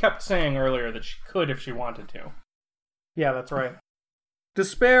own. She kept saying earlier that she could if she wanted to. Yeah, that's right.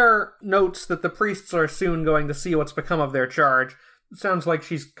 Despair notes that the priests are soon going to see what's become of their charge. It sounds like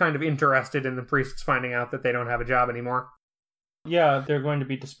she's kind of interested in the priests finding out that they don't have a job anymore. Yeah, they're going to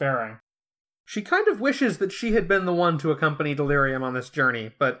be despairing. She kind of wishes that she had been the one to accompany Delirium on this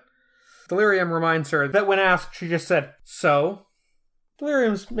journey, but Delirium reminds her that when asked, she just said, so.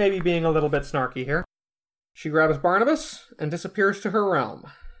 Delirium's maybe being a little bit snarky here. She grabs Barnabas and disappears to her realm.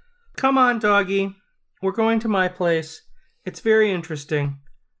 Come on, doggy. We're going to my place. It's very interesting.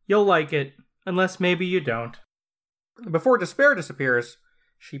 You'll like it, unless maybe you don't. Before Despair disappears,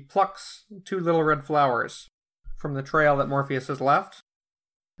 she plucks 2 little red flowers from the trail that Morpheus has left.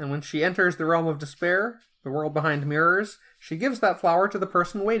 And when she enters the realm of Despair, the world behind mirrors, she gives that flower to the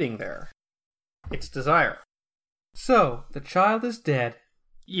person waiting there. It's Desire. So, the child is dead.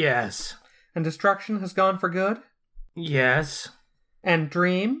 Yes. And destruction has gone for good? Yes. And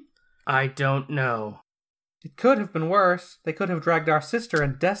Dream? I don't know. It could have been worse. They could have dragged our sister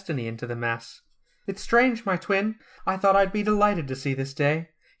and Destiny into the mess. It's strange, my twin. I thought I'd be delighted to see this day.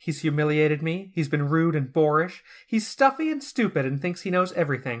 He's humiliated me, he's been rude and boorish, he's stuffy and stupid and thinks he knows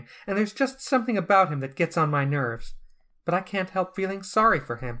everything, and there's just something about him that gets on my nerves. But I can't help feeling sorry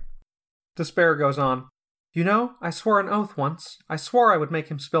for him. Despair goes on. You know, I swore an oath once. I swore I would make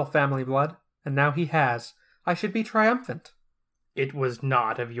him spill family blood, and now he has. I should be triumphant. It was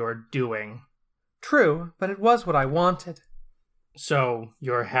not of your doing. True, but it was what I wanted. So,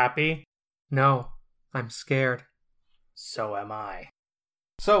 you're happy? No, I'm scared. So am I.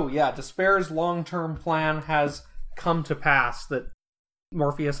 So, yeah, Despair's long-term plan has come to pass, that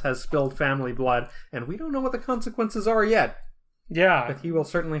Morpheus has spilled family blood, and we don't know what the consequences are yet. Yeah. But he will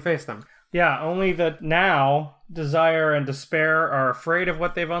certainly face them. Yeah, only that now Desire and Despair are afraid of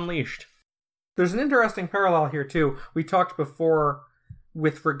what they've unleashed. There's an interesting parallel here, too. We talked before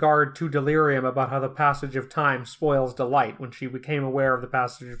with regard to Delirium about how the passage of time spoils delight. When she became aware of the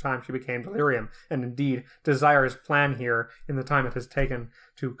passage of time, she became Delirium. And indeed, Desire's plan here, in the time it has taken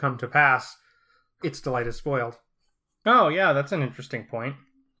to come to pass, its delight is spoiled. Oh, yeah, that's an interesting point.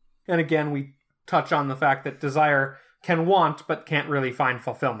 And again, we touch on the fact that Desire can want, but can't really find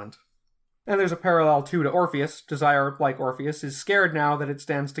fulfillment. And there's a parallel, too, to Orpheus. Desire, like Orpheus, is scared now that it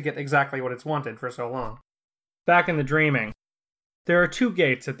stands to get exactly what it's wanted for so long. Back in the dreaming. There are 2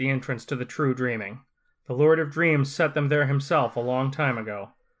 gates at the entrance to the true dreaming. The Lord of Dreams set them there himself a long time ago.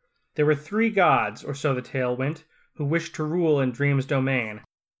 There were 3 gods, or so the tale went, who wished to rule in Dream's domain,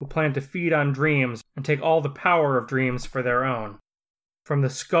 who planned to feed on dreams and take all the power of dreams for their own. From the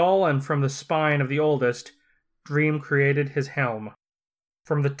skull and from the spine of the oldest, Dream created his helm.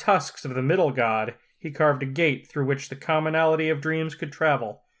 From the tusks of the middle god, he carved a gate through which the commonality of dreams could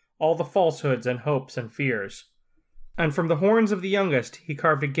travel, all the falsehoods and hopes and fears. And from the horns of the youngest, he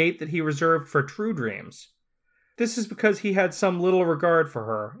carved a gate that he reserved for true dreams. This is because he had some little regard for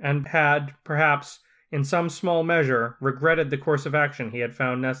her, and had, perhaps, in some small measure, regretted the course of action he had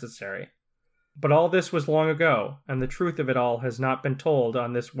found necessary. But all this was long ago, and the truth of it all has not been told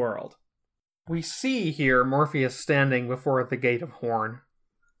on this world. We see here Morpheus standing before the Gate of Horn,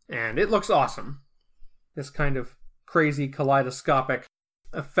 and it looks awesome. This kind of crazy, kaleidoscopic,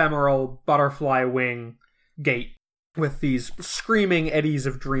 ephemeral butterfly wing gate with these screaming eddies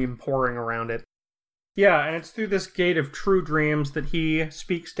of dream pouring around it. Yeah, and it's through this gate of true dreams that he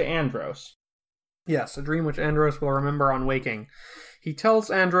speaks to Andros. Yes, a dream which Andros will remember on waking. He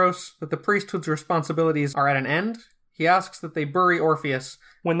tells Andros that the priesthood's responsibilities are at an end. He asks that they bury Orpheus.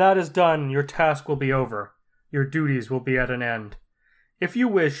 When that is done, your task will be over. Your duties will be at an end. If you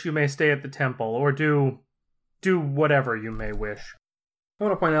wish, you may stay at the temple, or do whatever you may wish. I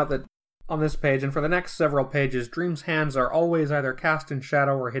want to point out that on this page, and for the next several pages, Dream's hands are always either cast in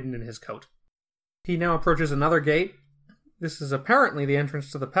shadow or hidden in his coat. He now approaches another gate. This is apparently the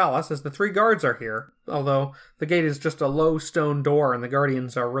entrance to the palace, as the 3 guards are here, although the gate is just a low stone door and the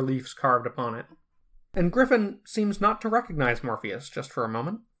guardians are reliefs carved upon it. And Griffin seems not to recognize Morpheus, just for a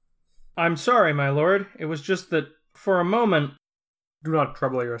moment. I'm sorry, my lord. It was just that, for a moment... Do not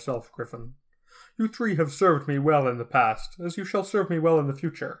trouble yourself, Griffin. You 3 have served me well in the past, as you shall serve me well in the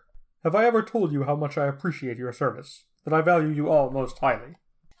future. Have I ever told you how much I appreciate your service? That I value you all most highly?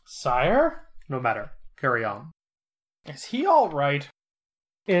 Sire? No matter. Carry on. Is he all right?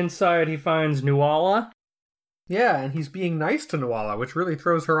 Inside, he finds Nuala. Yeah, and he's being nice to Nuala, which really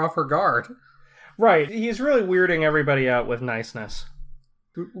throws her off her guard. Right, he's really weirding everybody out with niceness.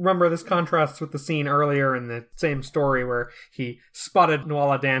 Remember, this contrasts with the scene earlier in the same story where he spotted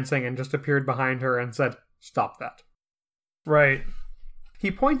Nuala dancing and just appeared behind her and said, "Stop that." Right. He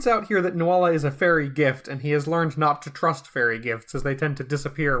points out here that Nuala is a fairy gift, and he has learned not to trust fairy gifts, as they tend to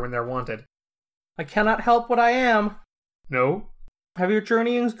disappear when they're wanted. I cannot help what I am. No? Have your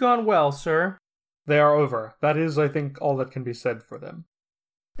journeyings gone well, sir? They are over. That is, I think, all that can be said for them.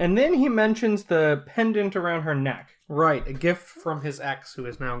 And then he mentions the pendant around her neck. Right, a gift from his ex, who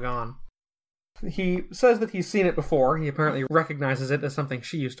is now gone. He says that he's seen it before. He apparently recognizes it as something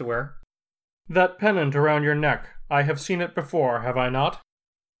she used to wear. That pendant around your neck. I have seen it before, have I not?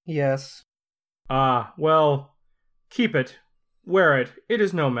 Yes. Ah, well, keep it. Wear it. It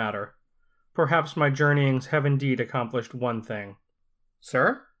is no matter. Perhaps my journeyings have indeed accomplished one thing.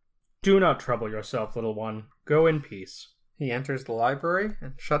 Sir? Do not trouble yourself, little one. Go in peace. He enters the library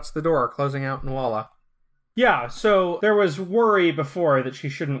and shuts the door, closing out Nuala. Yeah, so there was worry before that she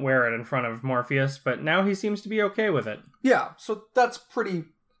shouldn't wear it in front of Morpheus, but now he seems to be okay with it. Yeah, so that's pretty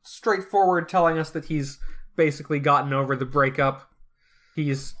straightforward, telling us that he's basically gotten over the breakup.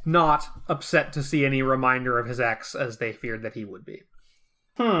 He's not upset to see any reminder of his ex, as they feared that he would be.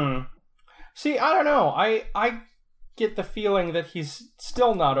 See, I don't know. I get the feeling that he's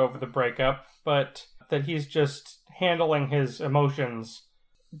still not over the breakup, but that he's just handling his emotions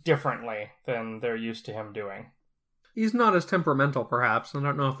differently than they're used to him doing. He's not as temperamental, perhaps. I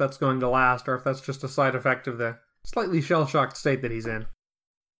don't know if that's going to last, or if that's just a side effect of the slightly shell-shocked state that he's in.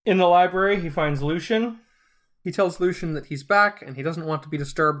 In the library, he finds Lucian. He tells Lucian that he's back, and he doesn't want to be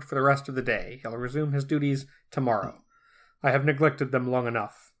disturbed for the rest of the day. He'll resume his duties tomorrow. I have neglected them long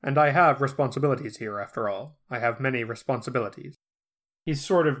enough, and I have responsibilities here, after all. I have many responsibilities. He's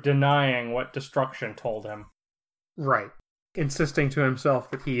sort of denying what Destruction told him. Right. Insisting to himself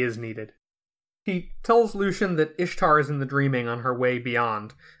that he is needed. He tells Lucian that Ishtar is in the dreaming on her way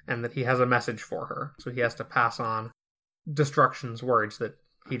beyond, and that he has a message for her, so he has to pass on Destruction's words that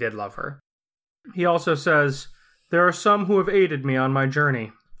he did love her. He also says, "There are some who have aided me on my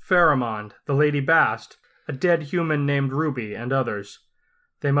journey. Pharamond, the Lady Bast, a dead human named Ruby, and others.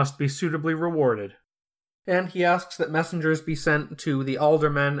 They must be suitably rewarded." And he asks that messengers be sent to the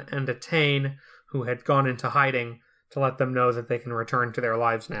aldermen and Attain, who had gone into hiding, to let them know that they can return to their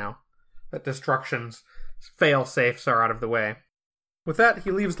lives now. That Destruction's fail-safes are out of the way. With that,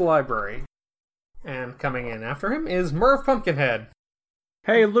 he leaves the library. And coming in after him is Merv Pumpkinhead.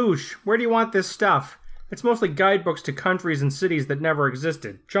 Hey, Lush, where do you want this stuff? It's mostly guidebooks to countries and cities that never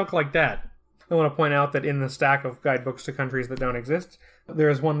existed. Junk like that. I want to point out that in the stack of guidebooks to countries that don't exist, there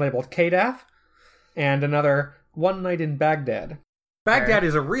is one labeled Kadath, and another One Night in Baghdad. Baghdad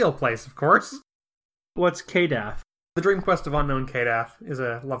is a real place, of course. What's Kadath? The Dream Quest of Unknown Kadath is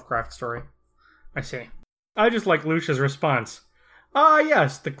a Lovecraft story. I see. I just like Lush's response. Ah,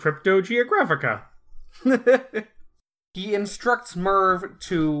 yes, the Crypto Geographica. He instructs Merv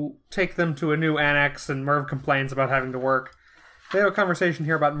to take them to a new annex, and Merv complains about having to work. They have a conversation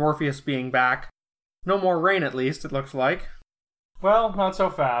here about Morpheus being back. No more rain, at least, it looks like. Well, not so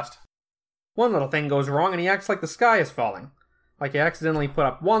fast. One little thing goes wrong, and he acts like the sky is falling. Like he accidentally put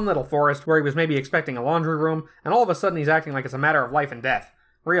up one little forest where he was maybe expecting a laundry room, and all of a sudden he's acting like it's a matter of life and death.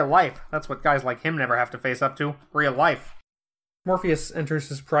 Real life. That's what guys like him never have to face up to. Real life. Morpheus enters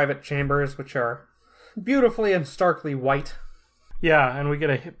his private chambers, which are beautifully and starkly white. Yeah, and we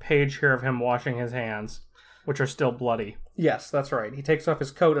get a page here of him washing his hands, which are still bloody. Yes, that's right. He takes off his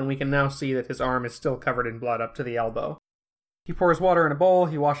coat, and we can now see that his arm is still covered in blood up to the elbow. He pours water in a bowl,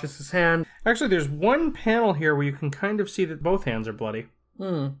 he washes his hand. Actually, there's one panel here where you can kind of see that both hands are bloody.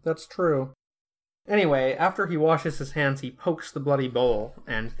 That's true. Anyway, after he washes his hands, he pokes the bloody bowl,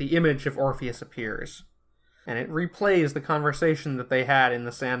 and the image of Orpheus appears. And it replays the conversation that they had in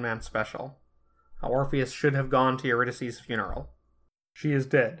the Sandman special. How Orpheus should have gone to Eurydice's funeral. She is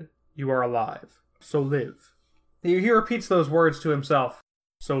dead. You are alive. So live. He repeats those words to himself.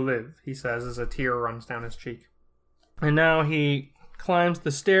 So live, he says as a tear runs down his cheek. And now he climbs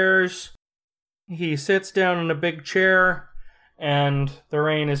the stairs. He sits down in a big chair, and the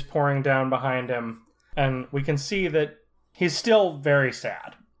rain is pouring down behind him. And we can see that he's still very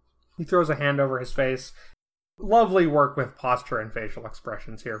sad. He throws a hand over his face. Lovely work with posture and facial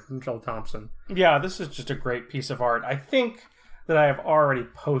expressions here from Jill Thompson. Yeah, this is just a great piece of art. I think that I have already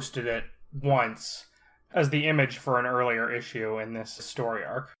posted it once as the image for an earlier issue in this story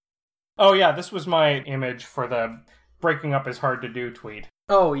arc. Oh yeah, this was my image for the breaking up is hard to do tweet.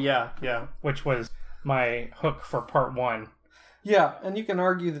 Oh yeah. Which was my hook for part 1. Yeah, and you can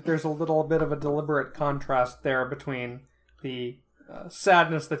argue that there's a little bit of a deliberate contrast there between the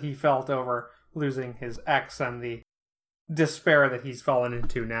sadness that he felt over losing his ex and the despair that he's fallen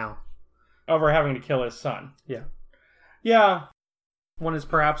into now. Over having to kill his son. Yeah. Yeah. One is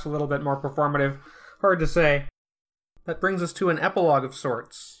perhaps a little bit more performative. Hard to say. That brings us to an epilogue of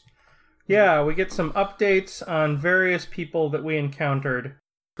sorts. Yeah, we get some updates on various people that we encountered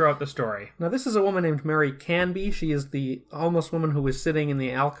throughout the story. Now, this is a woman named Mary Canby. She is the homeless woman who was sitting in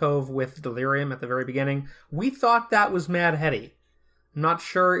the alcove with Delirium at the very beginning. We thought that was Mad Hetty. I'm not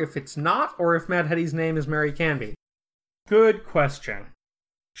sure if it's not, or if Mad Hetty's name is Mary Canby. Good question.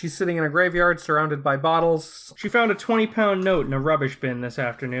 She's sitting in a graveyard surrounded by bottles. She found a 20-pound note in a rubbish bin this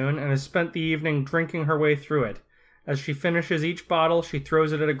afternoon and has spent the evening drinking her way through it. As she finishes each bottle, she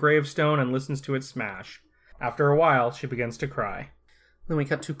throws it at a gravestone and listens to it smash. After a while, she begins to cry. Then we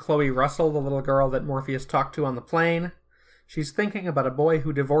cut to Chloe Russell, the little girl that Morpheus talked to on the plane. She's thinking about a boy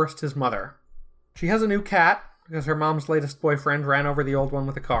who divorced his mother. She has a new cat, because her mom's latest boyfriend ran over the old one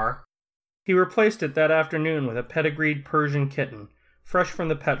with a car. He replaced it that afternoon with a pedigreed Persian kitten, fresh from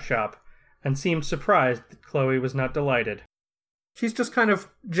the pet shop, and seemed surprised that Chloe was not delighted. She's just kind of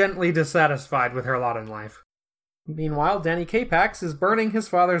gently dissatisfied with her lot in life. Meanwhile, Danny Capax is burning his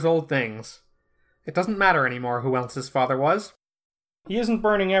father's old things. It doesn't matter anymore who else his father was. He isn't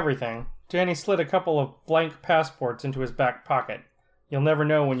burning everything. Danny slid a couple of blank passports into his back pocket. You'll never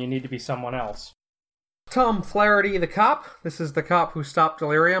know when you need to be someone else. Tom Flaherty, the cop. This is the cop who stopped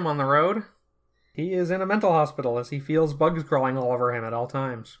Delirium on the road. He is in a mental hospital as he feels bugs crawling all over him at all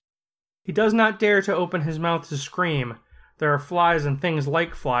times. He does not dare to open his mouth to scream. There are flies and things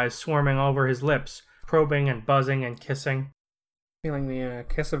like flies swarming over his lips, probing and buzzing and kissing. Feeling the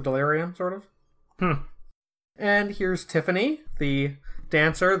kiss of Delirium, sort of? And here's Tiffany, the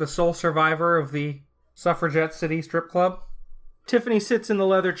dancer, the sole survivor of the Suffragette City strip club. Tiffany sits in the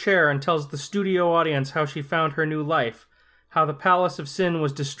leather chair and tells the studio audience how she found her new life, how the Palace of Sin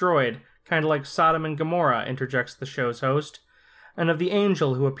was destroyed, kind of like Sodom and Gomorrah, interjects the show's host, and of the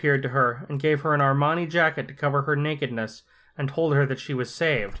angel who appeared to her and gave her an Armani jacket to cover her nakedness and told her that she was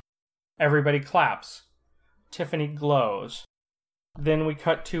saved. Everybody claps. Tiffany glows. Then we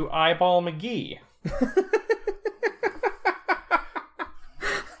cut to Eyeball McGee,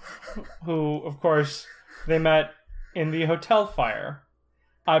 who, of course, they met in the hotel fire.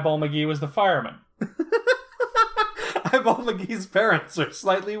 Eyeball McGee was the fireman. Eyeball McGee's parents are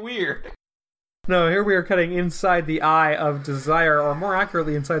slightly weird. No, here we are cutting inside the eye of Desire, or more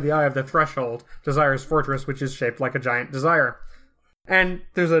accurately, inside the eye of the Threshold, Desire's fortress, which is shaped like a giant desire. And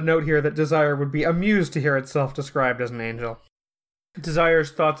there's a note here that Desire would be amused to hear itself described as an angel.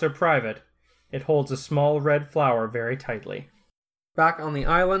 Desire's thoughts are private. It holds a small red flower very tightly. Back on the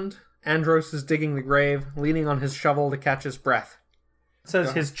island, Andros is digging the grave, leaning on his shovel to catch his breath. It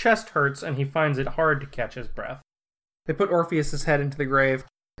says his chest hurts and he finds it hard to catch his breath. They put Orpheus's head into the grave.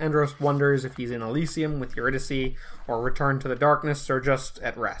 Andros wonders if he's in Elysium with Eurydice, or returned to the darkness, or just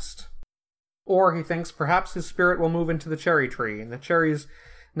at rest. Or he thinks perhaps his spirit will move into the cherry tree, and the cherries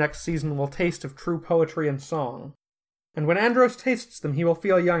next season will taste of true poetry and song. And when Andros tastes them, he will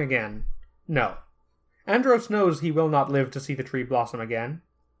feel young again. No. Andros knows he will not live to see the tree blossom again.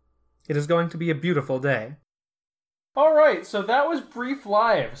 It is going to be a beautiful day. Alright, so that was Brief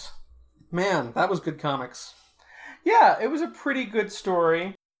Lives. Man, that was good comics. Yeah, it was a pretty good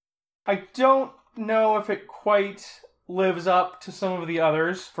story. I don't know if it quite lives up to some of the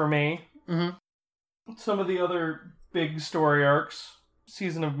others for me. Mm-hmm. Some of the other big story arcs.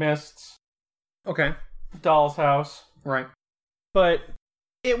 Season of Mists. Okay. Doll's House. Right. But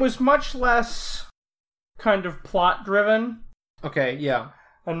it was much less kind of plot-driven. Okay, yeah.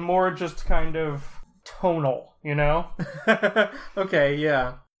 And more just kind of tonal, you know? Okay,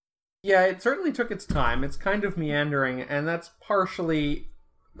 yeah. Yeah, it certainly took its time. It's kind of meandering, and that's partially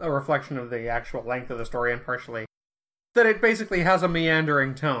a reflection of the actual length of the story, and partially that it basically has a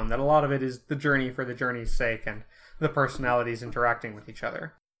meandering tone, that a lot of it is the journey for the journey's sake and the personalities interacting with each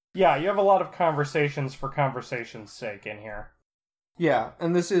other. Yeah, you have a lot of conversations for conversation's sake in here. Yeah,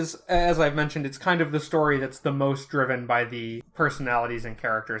 and this is, as I've mentioned, it's kind of the story that's the most driven by the personalities and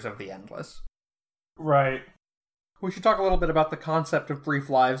characters of the Endless. Right. We should talk a little bit about the concept of brief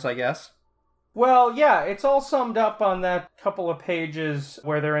lives, I guess. Well, yeah, it's all summed up on that couple of pages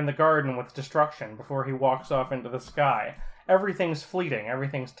where they're in the garden with Destruction before he walks off into the sky. Everything's fleeting,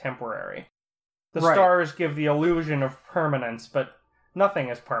 everything's temporary. The stars give the illusion of permanence, but nothing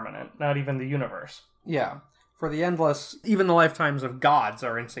is permanent, not even the universe. Yeah. For the Endless, even the lifetimes of gods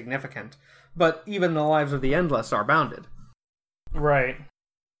are insignificant, but even the lives of the Endless are bounded. Right.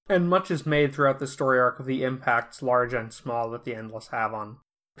 And much is made throughout the story arc of the impacts, large and small, that the Endless have on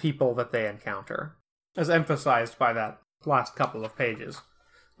people that they encounter, as emphasized by that last couple of pages,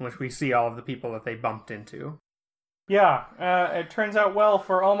 in which we see all of the people that they bumped into. Yeah, it turns out well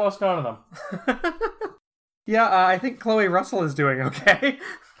for almost none of them. Yeah, I think Chloe Russell is doing okay.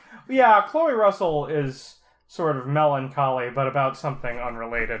 Yeah, Chloe Russell is sort of melancholy, but about something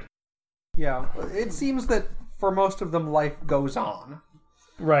unrelated. Yeah, it seems that for most of them, life goes on.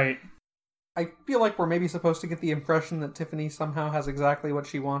 Right. I feel like we're maybe supposed to get the impression that Tiffany somehow has exactly what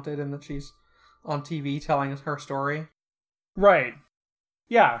she wanted and that she's on TV telling her story. Right.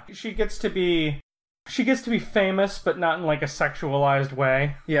 Yeah, she gets to be famous, but not in like a sexualized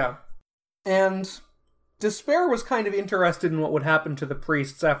way. Yeah. And Despair was kind of interested in what would happen to the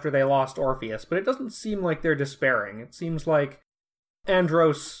priests after they lost Orpheus, but it doesn't seem like they're despairing. It seems like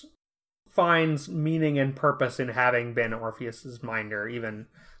Andros finds meaning and purpose in having been Orpheus's minder, even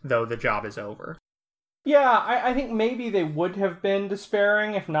though the job is over. Yeah, I think maybe they would have been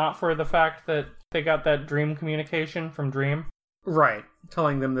despairing if not for the fact that they got that dream communication from Dream. Right,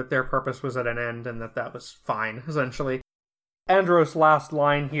 telling them that their purpose was at an end and that was fine, essentially. Andros' last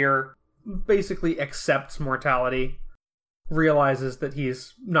line here basically accepts mortality, realizes that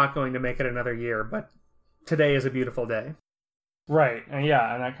he's not going to make it another year, but today is a beautiful day. Right, and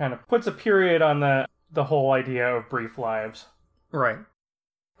yeah, and that kind of puts a period on the whole idea of brief lives. Right.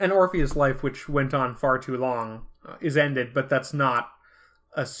 And Orpheus' life, which went on far too long, is ended, but that's not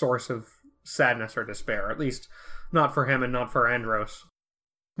a source of sadness or despair, at least not for him and not for Andros.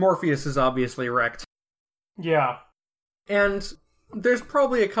 Morpheus is obviously wrecked. Yeah. And there's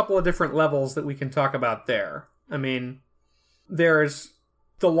probably a couple of different levels that we can talk about there. I mean, there's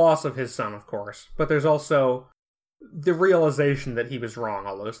the loss of his son, of course, but there's also the realization that he was wrong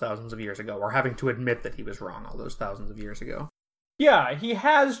all those thousands of years ago, or having to admit that he was wrong all those thousands of years ago. Yeah, he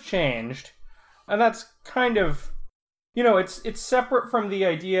has changed, and that's kind of, it's separate from the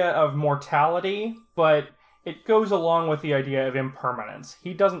idea of mortality, but it goes along with the idea of impermanence.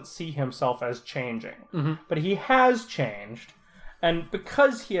 He doesn't see himself as changing, but he has changed, and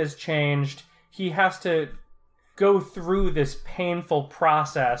because he has changed, he has to go through this painful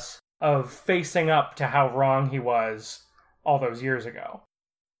process of facing up to how wrong he was all those years ago.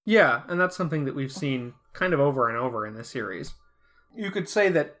 Yeah, and that's something that we've seen kind of over and over in this series. You could say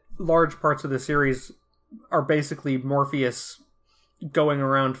that large parts of the series are basically Morpheus going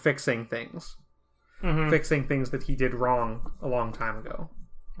around fixing things. Fixing things that he did wrong a long time ago.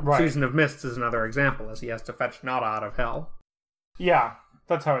 Right. Season of Mists is another example, as he has to fetch Nada out of hell. Yeah,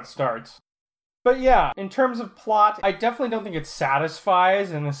 that's how it starts. But yeah, in terms of plot, I definitely don't think it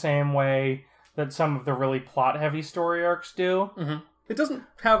satisfies in the same way that some of the really plot-heavy story arcs do. It doesn't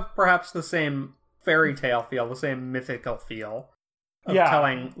have perhaps the same fairy tale feel, the same mythical feel of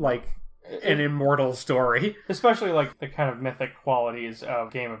telling, like, an immortal story. Especially, like, the kind of mythic qualities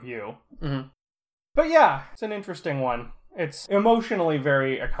of Game of You. But yeah, it's an interesting one. It's emotionally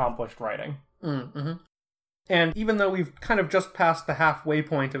very accomplished writing. And even though we've kind of just passed the halfway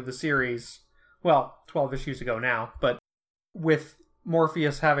point of the series, well, 12 issues ago now, but with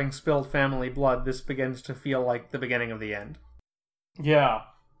Morpheus having spilled family blood, this begins to feel like the beginning of the end. Yeah.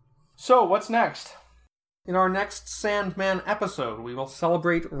 So, what's next? In our next Sandman episode, we will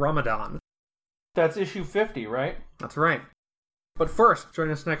celebrate Ramadan. That's issue 50, right? That's right. But first,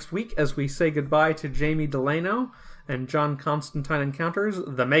 join us next week as we say goodbye to Jamie Delano and John Constantine encounters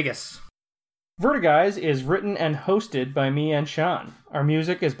the Magus. Vertiguys is written and hosted by me and Sean. Our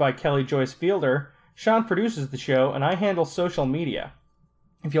music is by Kelly Joyce Fielder. Sean produces the show, and I handle social media.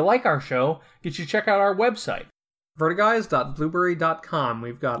 If you like our show, you should check out our website. Vertiguys.blueberry.com.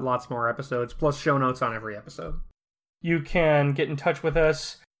 We've got lots more episodes, plus show notes on every episode. You can get in touch with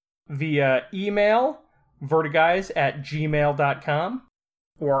us via email, vertiguys@gmail.com.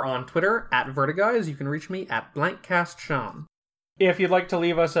 or on Twitter at Vertiguys. You can reach me at BlankCastSean. If you'd like to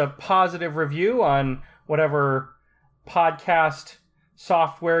leave us a positive review on whatever podcast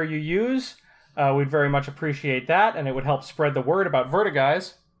software you use, we'd very much appreciate that, and it would help spread the word about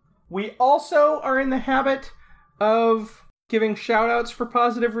Vertiguys. We also are in the habit of giving shout-outs for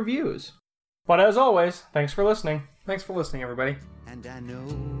positive reviews. But as always, thanks for listening. Thanks for listening, everybody. And I know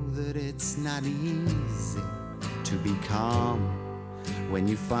that it's not easy to be calm when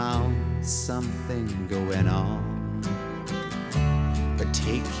you found something going on. But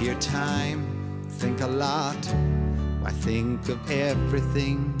take your time, think a lot. Why, think of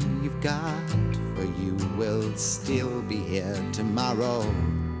everything you've got, for you will still be here tomorrow,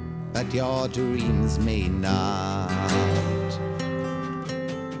 but your dreams may not.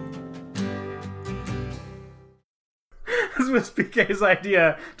 This was PK's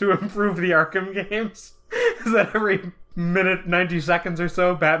idea to improve the Arkham games. Is that every minute, 90 seconds or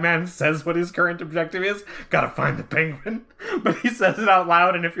so, Batman says what his current objective is? Gotta find the Penguin. But he says it out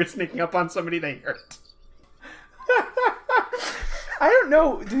loud, and if you're sneaking up on somebody, they hear it. I don't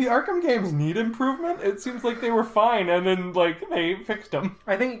know. Do the Arkham games need improvement? It seems like they were fine, and then, they fixed them.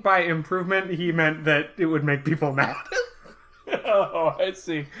 I think by improvement, he meant that it would make people mad. Oh, I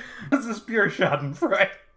see. This is pure Schadenfreude.